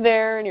if you're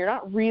there and you're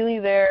not really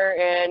there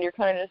and you're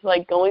kind of just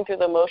like going through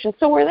the motions,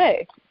 so are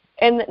they.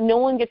 And no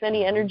one gets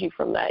any energy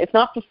from that. It's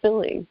not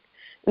fulfilling.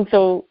 And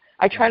so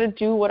I try to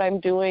do what I'm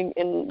doing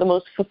in the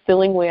most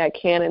fulfilling way I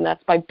can, and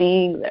that's by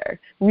being there,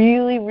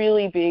 really,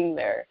 really being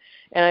there.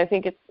 And I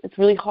think it's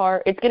really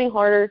hard. It's getting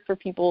harder for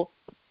people.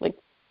 Like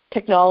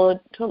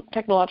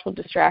technological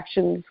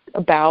distractions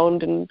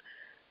abound, and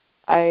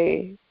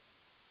I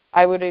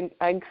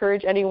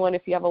encourage anyone,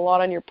 if you have a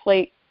lot on your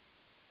plate,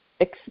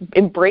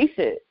 embrace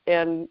it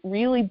and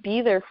really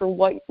be there for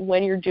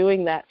when you're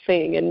doing that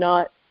thing, and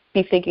not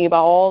be thinking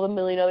about all the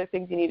million other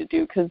things you need to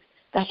do, because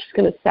that's just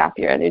going to sap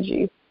your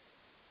energy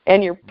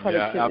and your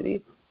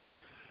productivity.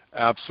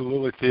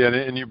 Absolutely, Thea,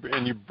 and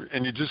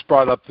you just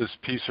brought up this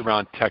piece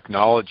around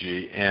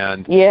technology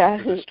and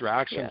the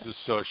distractions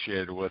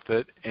associated with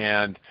it,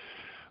 and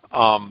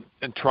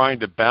trying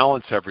to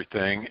balance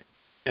everything,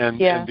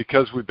 and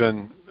because we've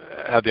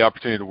had the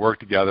opportunity to work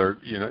together,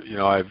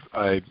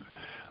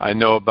 I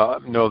know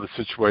the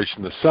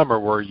situation this summer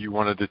where you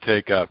wanted to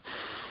take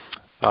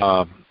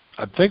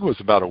I think it was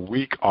about a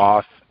week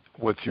off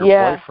with your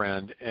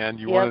boyfriend, and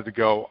you wanted to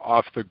go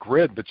off the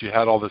grid, but you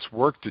had all this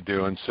work to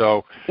do, and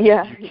so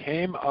you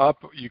came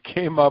up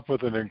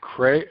with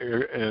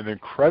an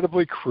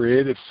incredibly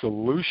creative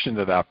solution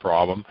to that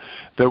problem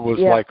that was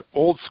like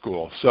old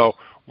school. So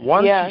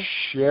why don't you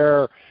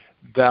share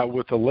that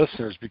with the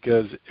listeners,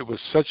 because it was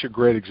such a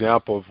great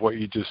example of what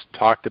you just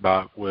talked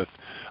about with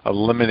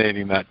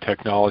eliminating that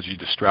technology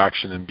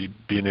distraction and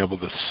being able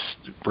to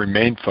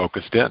remain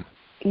focused in.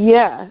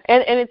 Yeah,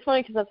 and it's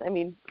funny because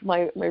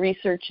my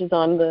research is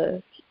on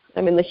the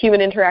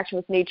Human Interaction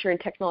with Nature and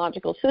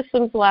Technological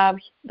Systems Lab,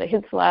 the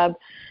HITS lab.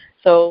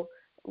 So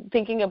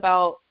thinking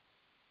about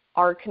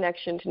our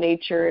connection to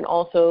nature and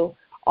also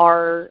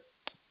our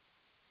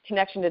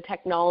connection to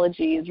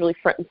technology is really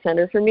front and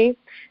center for me.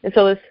 And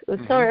so this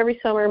summer, every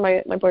summer,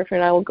 my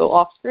boyfriend and I will go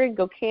off-grid,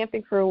 go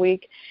camping for a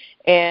week,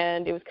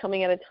 and it was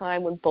coming at a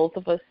time when both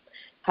of us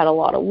had a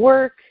lot of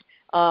work,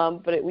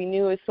 but we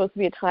knew it was supposed to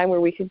be a time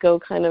where we could go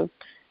kind of,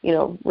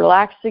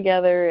 relax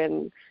together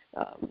and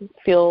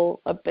feel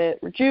a bit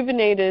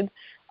rejuvenated.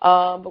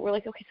 But we're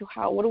like, okay, so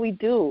what do we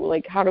do?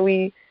 Like, how do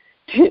we,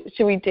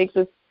 should we take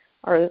this,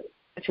 or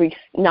should we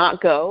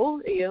not go,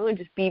 and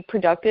just be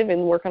productive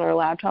and work on our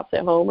laptops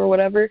at home or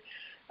whatever?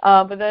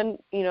 But then,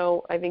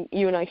 I think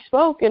you and I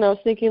spoke, and I was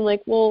thinking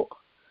like, well,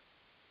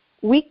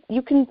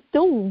 you can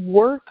still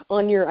work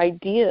on your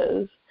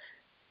ideas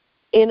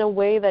in a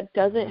way that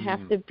doesn't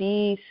have to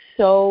be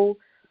so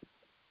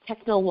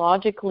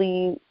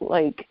technologically,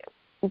 like,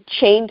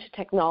 chained to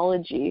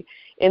technology.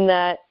 In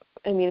that,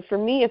 for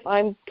me, if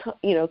I'm,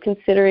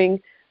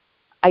 considering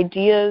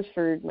ideas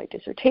for my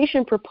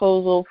dissertation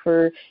proposal,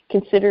 for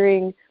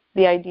considering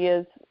the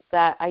ideas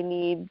that I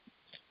need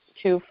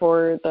to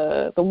for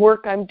the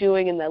work I'm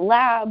doing in the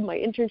lab, my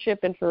internship,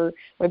 and for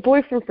my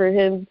boyfriend, for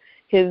him,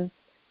 he's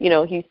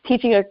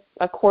teaching a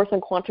course on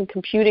quantum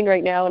computing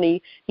right now, and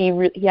he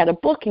had a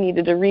book he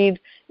needed to read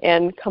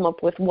and come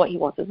up with what he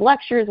wants his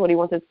lectures, what he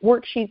wants his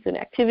worksheets and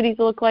activities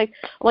to look like.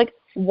 I'm like,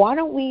 why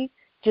don't we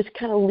just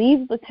kind of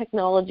leave the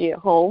technology at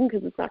home,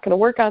 because it's not going to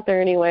work out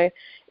there anyway,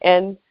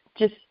 and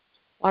just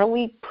why don't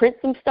we print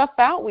some stuff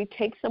out? We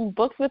take some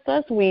books with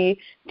us. We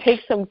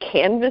take some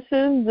canvases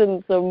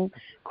and some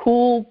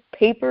cool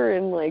paper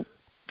and like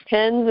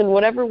pens and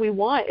whatever we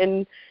want,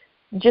 and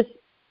just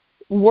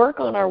work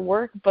on our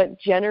work, but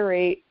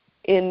generate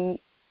in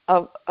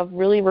a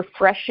really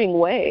refreshing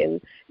way, and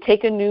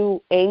take a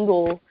new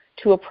angle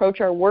to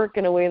approach our work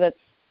in a way that's,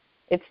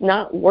 it's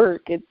not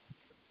work.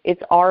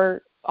 It's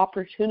our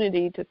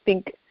opportunity to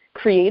think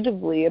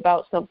creatively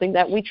about something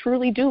that we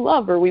truly do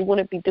love, or we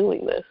wouldn't be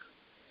doing this.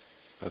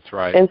 That's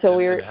right. And so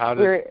How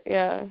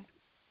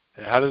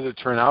did it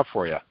turn out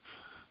for you?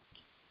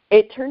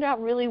 It turned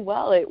out really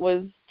well.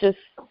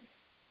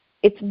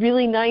 It's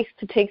really nice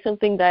to take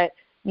something that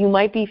you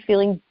might be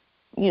feeling,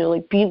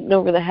 like beaten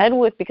over the head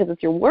with because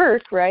it's your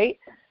work, right?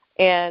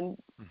 And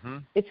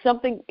it's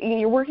something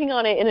you're working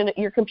on it, and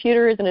your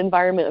computer is an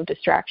environment of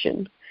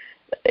distraction.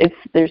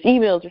 There's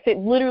emails,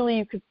 literally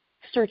you could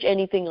search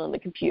anything on the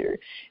computer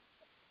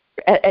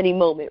at any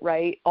moment,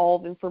 right? All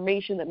the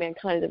information that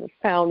mankind has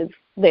found is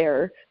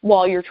there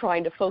while you're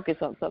trying to focus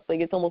on something.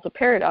 It's almost a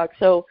paradox.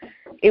 So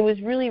it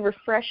was really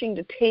refreshing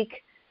to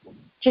take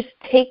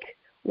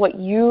what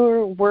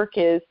your work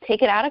is,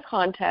 take it out of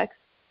context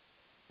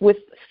with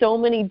so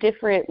many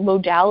different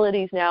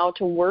modalities now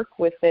to work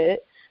with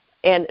it,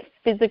 and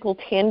physical,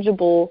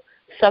 tangible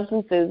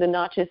substances and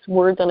not just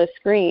words on a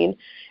screen,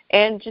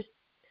 and just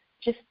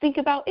think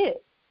about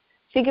it.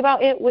 Think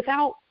about it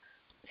without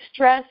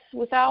stress,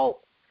 without,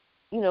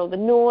 the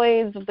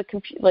noise of the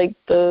like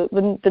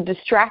the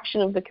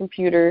distraction of the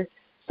computer,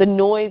 the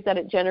noise that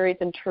it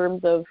generates in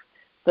terms of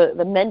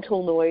the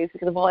mental noise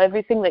because of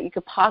everything that you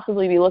could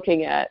possibly be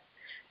looking at,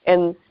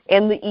 and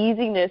the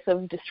easiness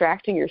of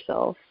distracting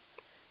yourself.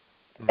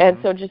 And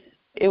so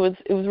it was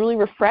really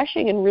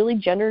refreshing and really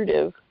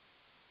generative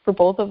for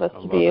both of us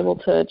to be able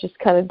to just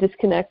kind of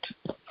disconnect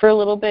for a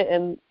little bit.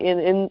 And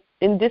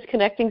in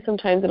disconnecting,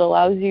 sometimes it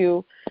allows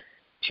you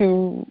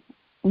to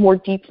more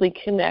deeply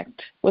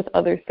connect with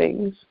other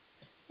things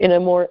in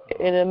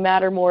a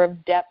matter more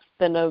of depth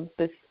than of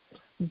this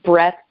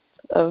breadth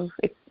of,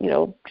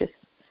 just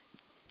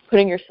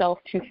putting yourself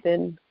too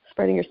thin,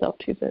 spreading yourself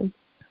too thin.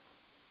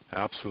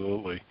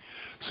 Absolutely.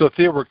 So,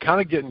 Thea, we're kind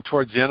of getting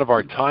towards the end of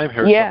our time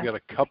here, Yeah. so I've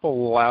got a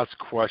couple last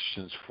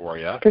questions for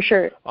you. For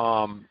sure.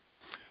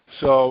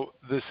 So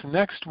this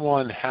next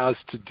one has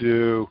to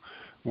do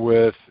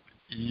with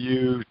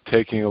you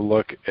taking a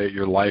look at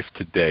your life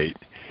to date.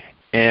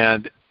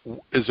 And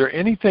is there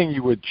anything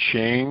you would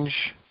change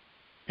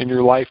in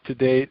your life to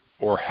date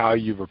or how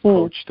you've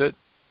approached it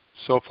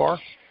so far?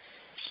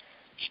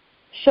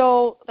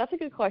 So that's a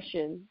good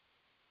question.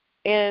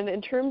 And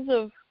in terms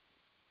of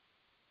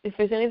if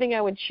there's anything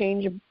I would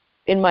change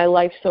in my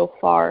life so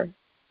far,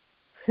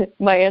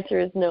 my answer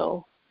is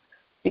no.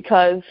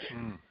 Because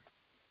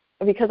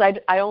I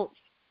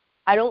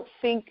don't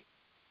think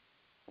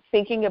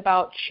thinking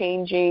about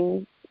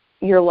changing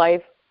your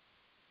life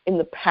in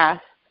the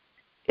past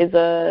is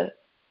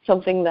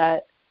something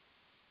that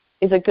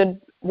is a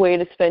good way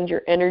to spend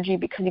your energy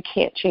because you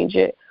can't change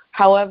it.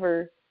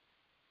 However,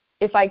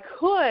 if I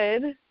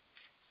could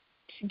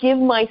give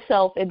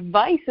myself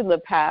advice in the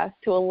past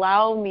to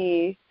allow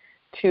me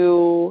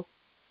to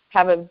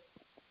have a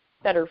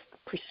better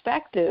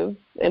perspective,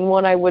 and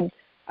one I would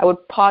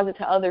posit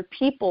to other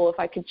people, if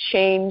I could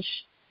change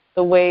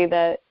the way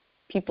that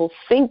people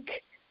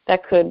think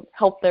that could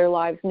help their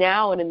lives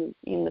now and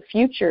in the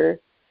future,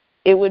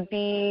 it would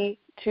be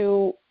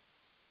to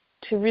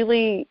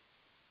really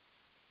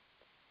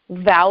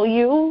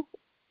value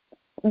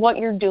what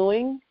you're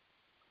doing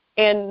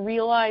and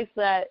realize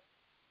that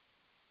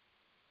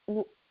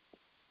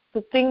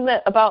the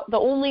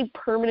only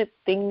permanent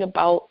thing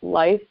about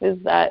life is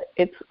that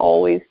it's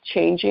always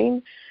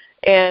changing,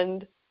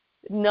 and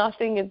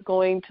nothing is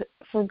going to,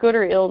 for good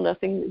or ill,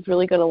 nothing is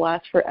really going to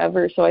last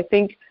forever. So I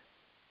think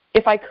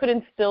if I could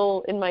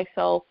instill in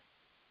myself,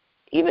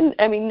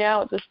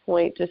 now at this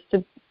point, just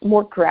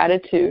more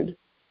gratitude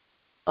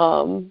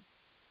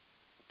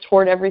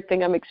toward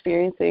everything I'm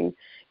experiencing.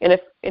 And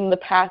if in the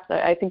past,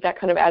 I think that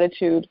kind of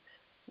attitude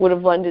would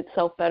have lent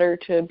itself better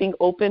to being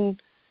open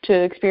to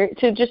experience,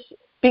 to just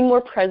being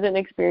more present in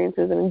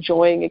experiences and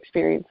enjoying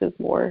experiences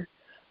more.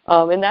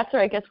 And that's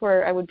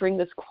where I would bring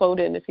this quote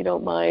in, if you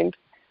don't mind.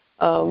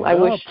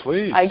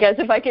 Please. I guess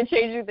if I could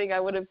change anything, I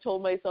would have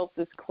told myself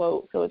this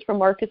quote. So it's from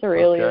Marcus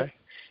Aurelius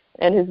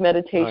and his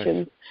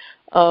Meditations.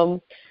 Nice.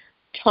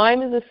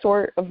 Time is a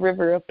sort of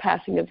river of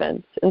passing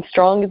events, and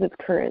strong is its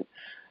current.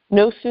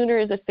 No sooner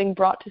is a thing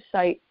brought to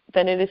sight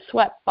than it is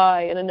swept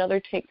by, and another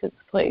takes its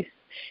place.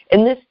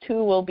 And this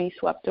too will be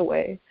swept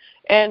away.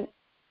 And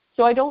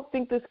so I don't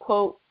think this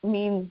quote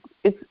means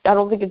I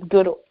don't think it's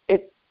good.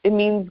 It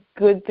means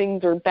good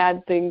things or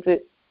bad things.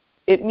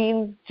 It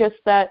means just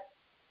that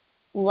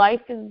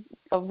life is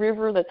a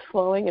river that's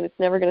flowing, and it's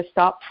never going to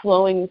stop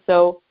flowing.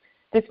 So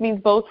this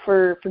means both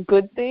for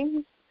good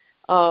things,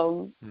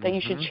 that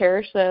you should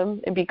cherish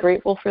them and be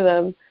grateful for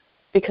them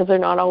because they're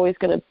not always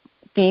going to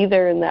be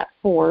there in that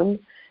form.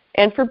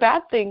 And for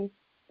bad things,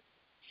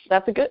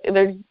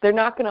 they're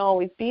not going to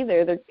always be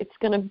there.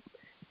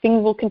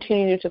 Things will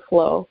continue to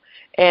flow.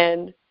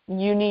 And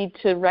you need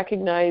to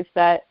recognize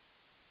that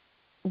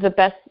the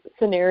best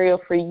scenario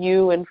for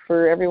you and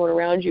for everyone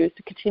around you is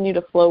to continue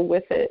to flow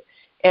with it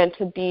and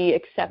to be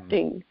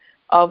accepting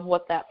of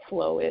what that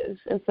flow is.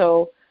 And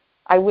so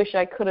I wish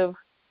I could have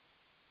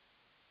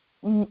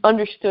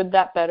understood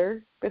that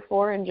better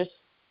before and just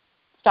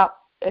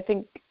stop. I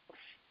think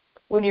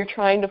when you're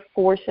trying to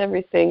force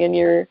everything and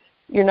you're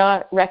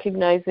not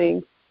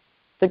recognizing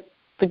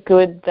the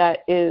good that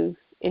is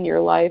in your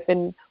life,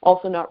 and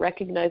also not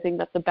recognizing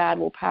that the bad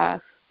will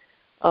pass,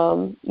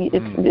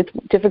 it's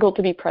difficult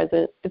to be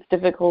present. It's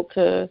difficult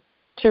to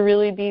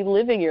really be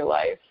living your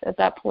life. At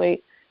that point,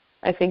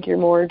 I think you're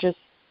more just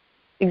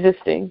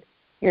existing.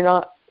 You're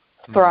not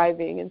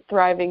thriving, and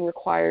thriving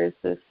requires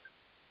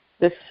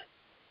this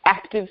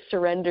active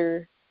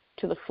surrender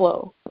to the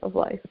flow of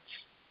life.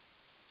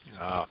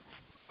 I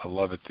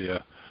love it,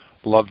 Thea.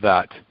 Love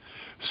that.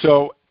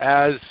 So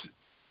as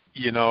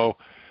you know,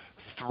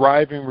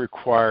 thriving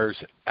requires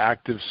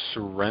active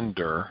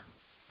surrender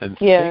and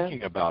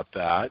thinking about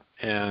that.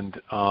 And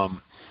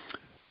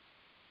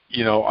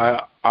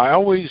I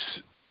always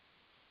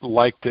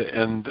like to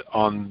end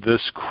on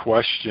this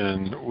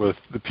question with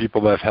the people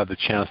that I've had the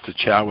chance to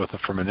chat with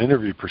from an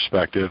interview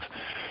perspective.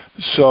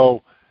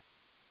 So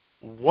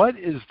what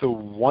is the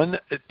one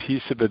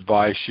piece of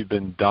advice you've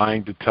been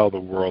dying to tell the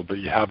world but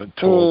you haven't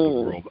told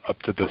the world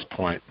up to this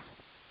point?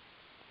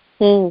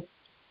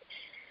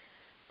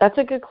 That's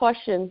a good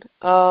question.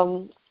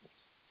 My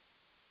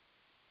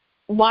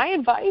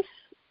advice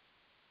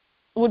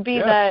would be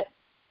that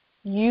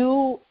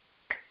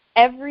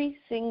every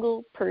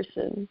single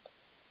person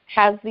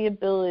has the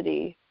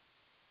ability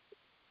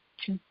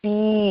to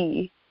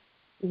be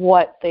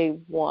what they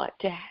want,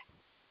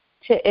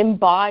 to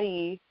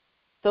embody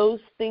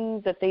those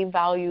things that they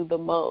value the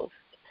most.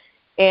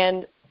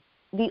 And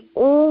the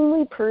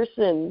only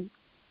person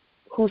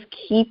who's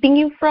keeping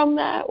you from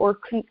that or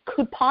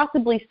could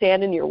possibly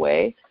stand in your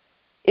way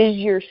is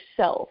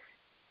yourself.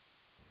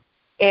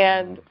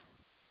 And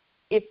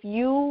if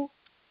you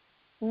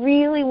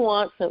really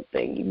want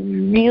something, you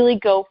really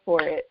go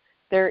for it,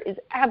 there is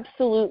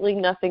absolutely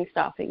nothing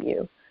stopping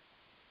you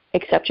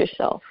except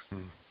yourself.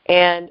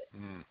 And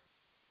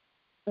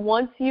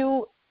once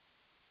you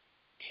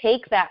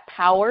take that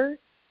power,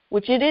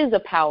 which it is a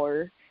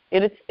power,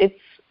 it's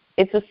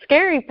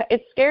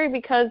scary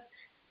because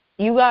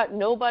you got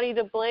nobody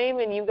to blame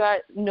and you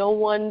got no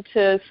one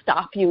to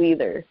stop you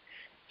either.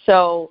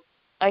 So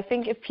I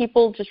think if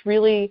people just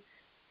really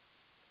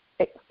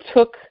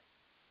took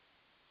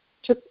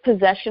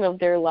possession of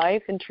their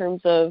life in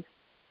terms of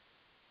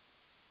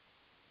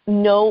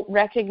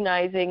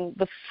recognizing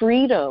the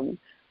freedom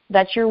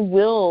that your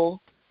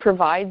will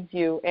provides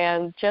you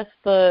and just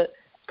the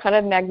kind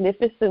of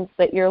magnificence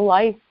that your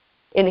life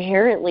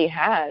inherently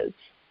has,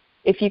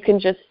 if you can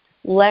just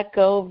let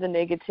go of the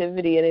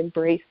negativity and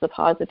embrace the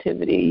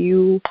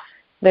positivity,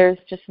 there's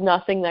just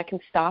nothing that can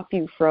stop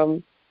you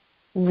from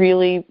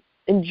really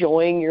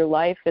enjoying your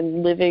life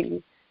and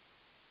living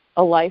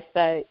a life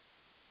that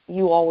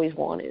you always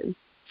wanted.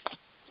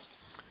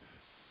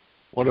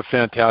 What a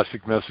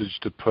fantastic message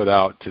to put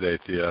out today,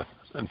 Thea.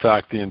 In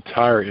fact, the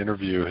entire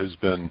interview has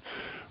been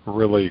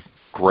really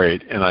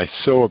great, and I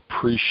so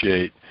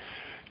appreciate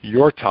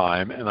your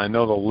time, and I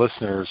know the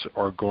listeners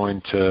are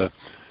going to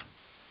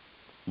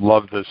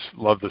love this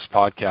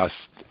podcast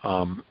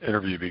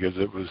interview because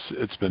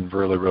it's been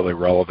really, really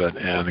relevant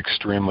and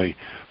extremely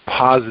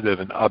positive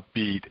and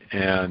upbeat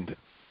and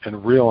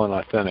real and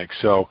authentic.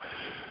 So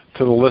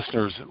to the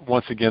listeners,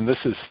 once again,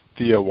 this is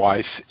Thea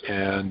Weiss,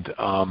 and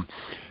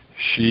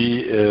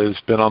she has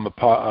been on the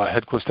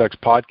HeadQuest X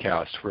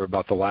podcast for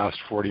about the last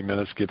 40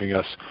 minutes, giving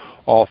us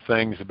all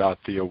things about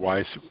Thea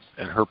Weiss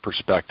and her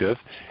perspective.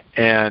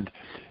 And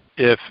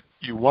if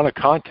you want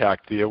to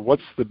contact Thea,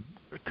 what's the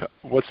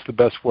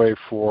best way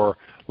for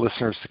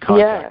listeners to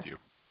contact you?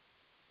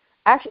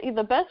 Actually,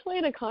 the best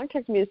way to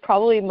contact me is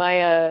probably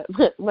my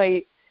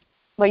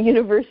my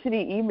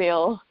university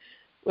email,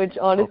 which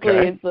honestly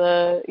is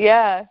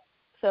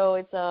So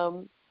it's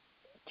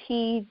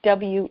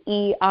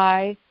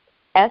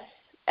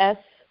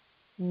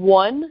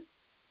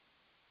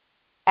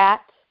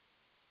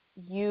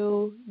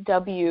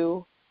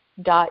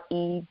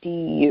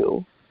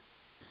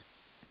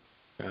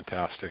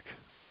Fantastic.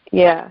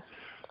 Yeah.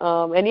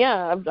 I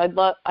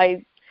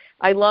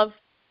love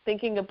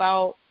thinking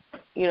about,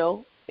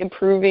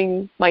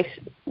 improving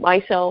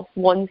myself,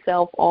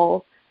 oneself,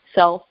 all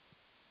self,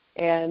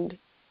 and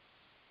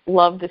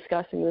love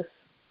discussing this.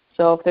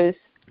 So if there's,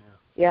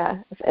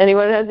 if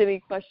anyone has any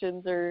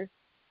questions or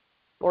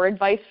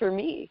advice for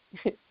me,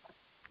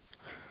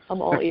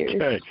 I'm all ears.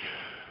 Okay.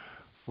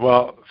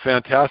 Well,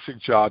 fantastic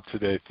job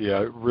today, Thea.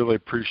 I really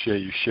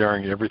appreciate you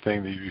sharing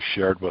everything that you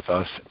shared with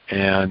us.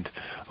 And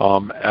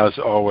as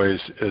always,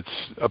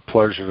 it's a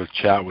pleasure to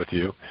chat with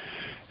you.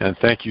 And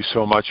thank you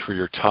so much for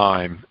your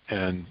time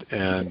and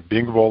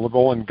being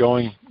vulnerable and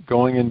going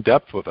in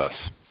depth with us.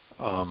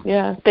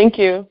 Thank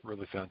you.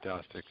 Really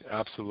fantastic.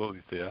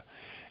 Absolutely, Thea.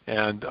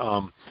 And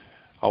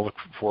I'll look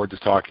forward to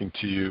talking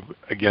to you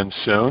again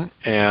soon.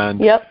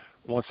 And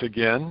once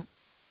again,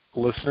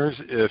 listeners,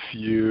 if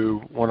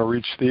you want to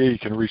reach Thea, you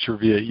can reach her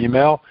via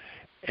email.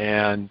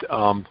 And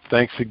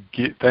thanks to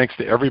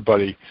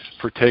everybody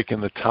for taking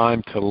the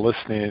time to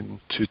listen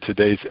to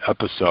today's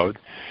episode.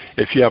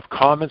 If you have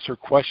comments or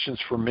questions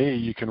for me,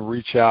 you can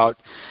reach out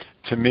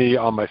to me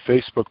on my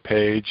Facebook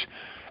page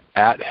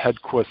at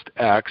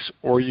HeadQuestX,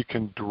 or you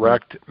can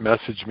direct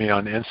message me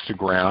on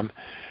Instagram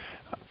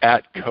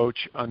at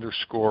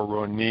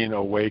Coach_Ronin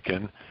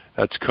Awaken.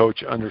 That's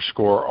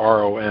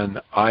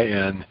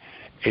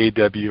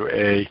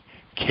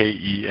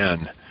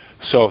Coach_RONINAWAKEN.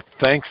 So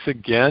thanks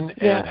again,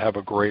 and have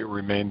a great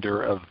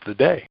remainder of the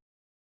day.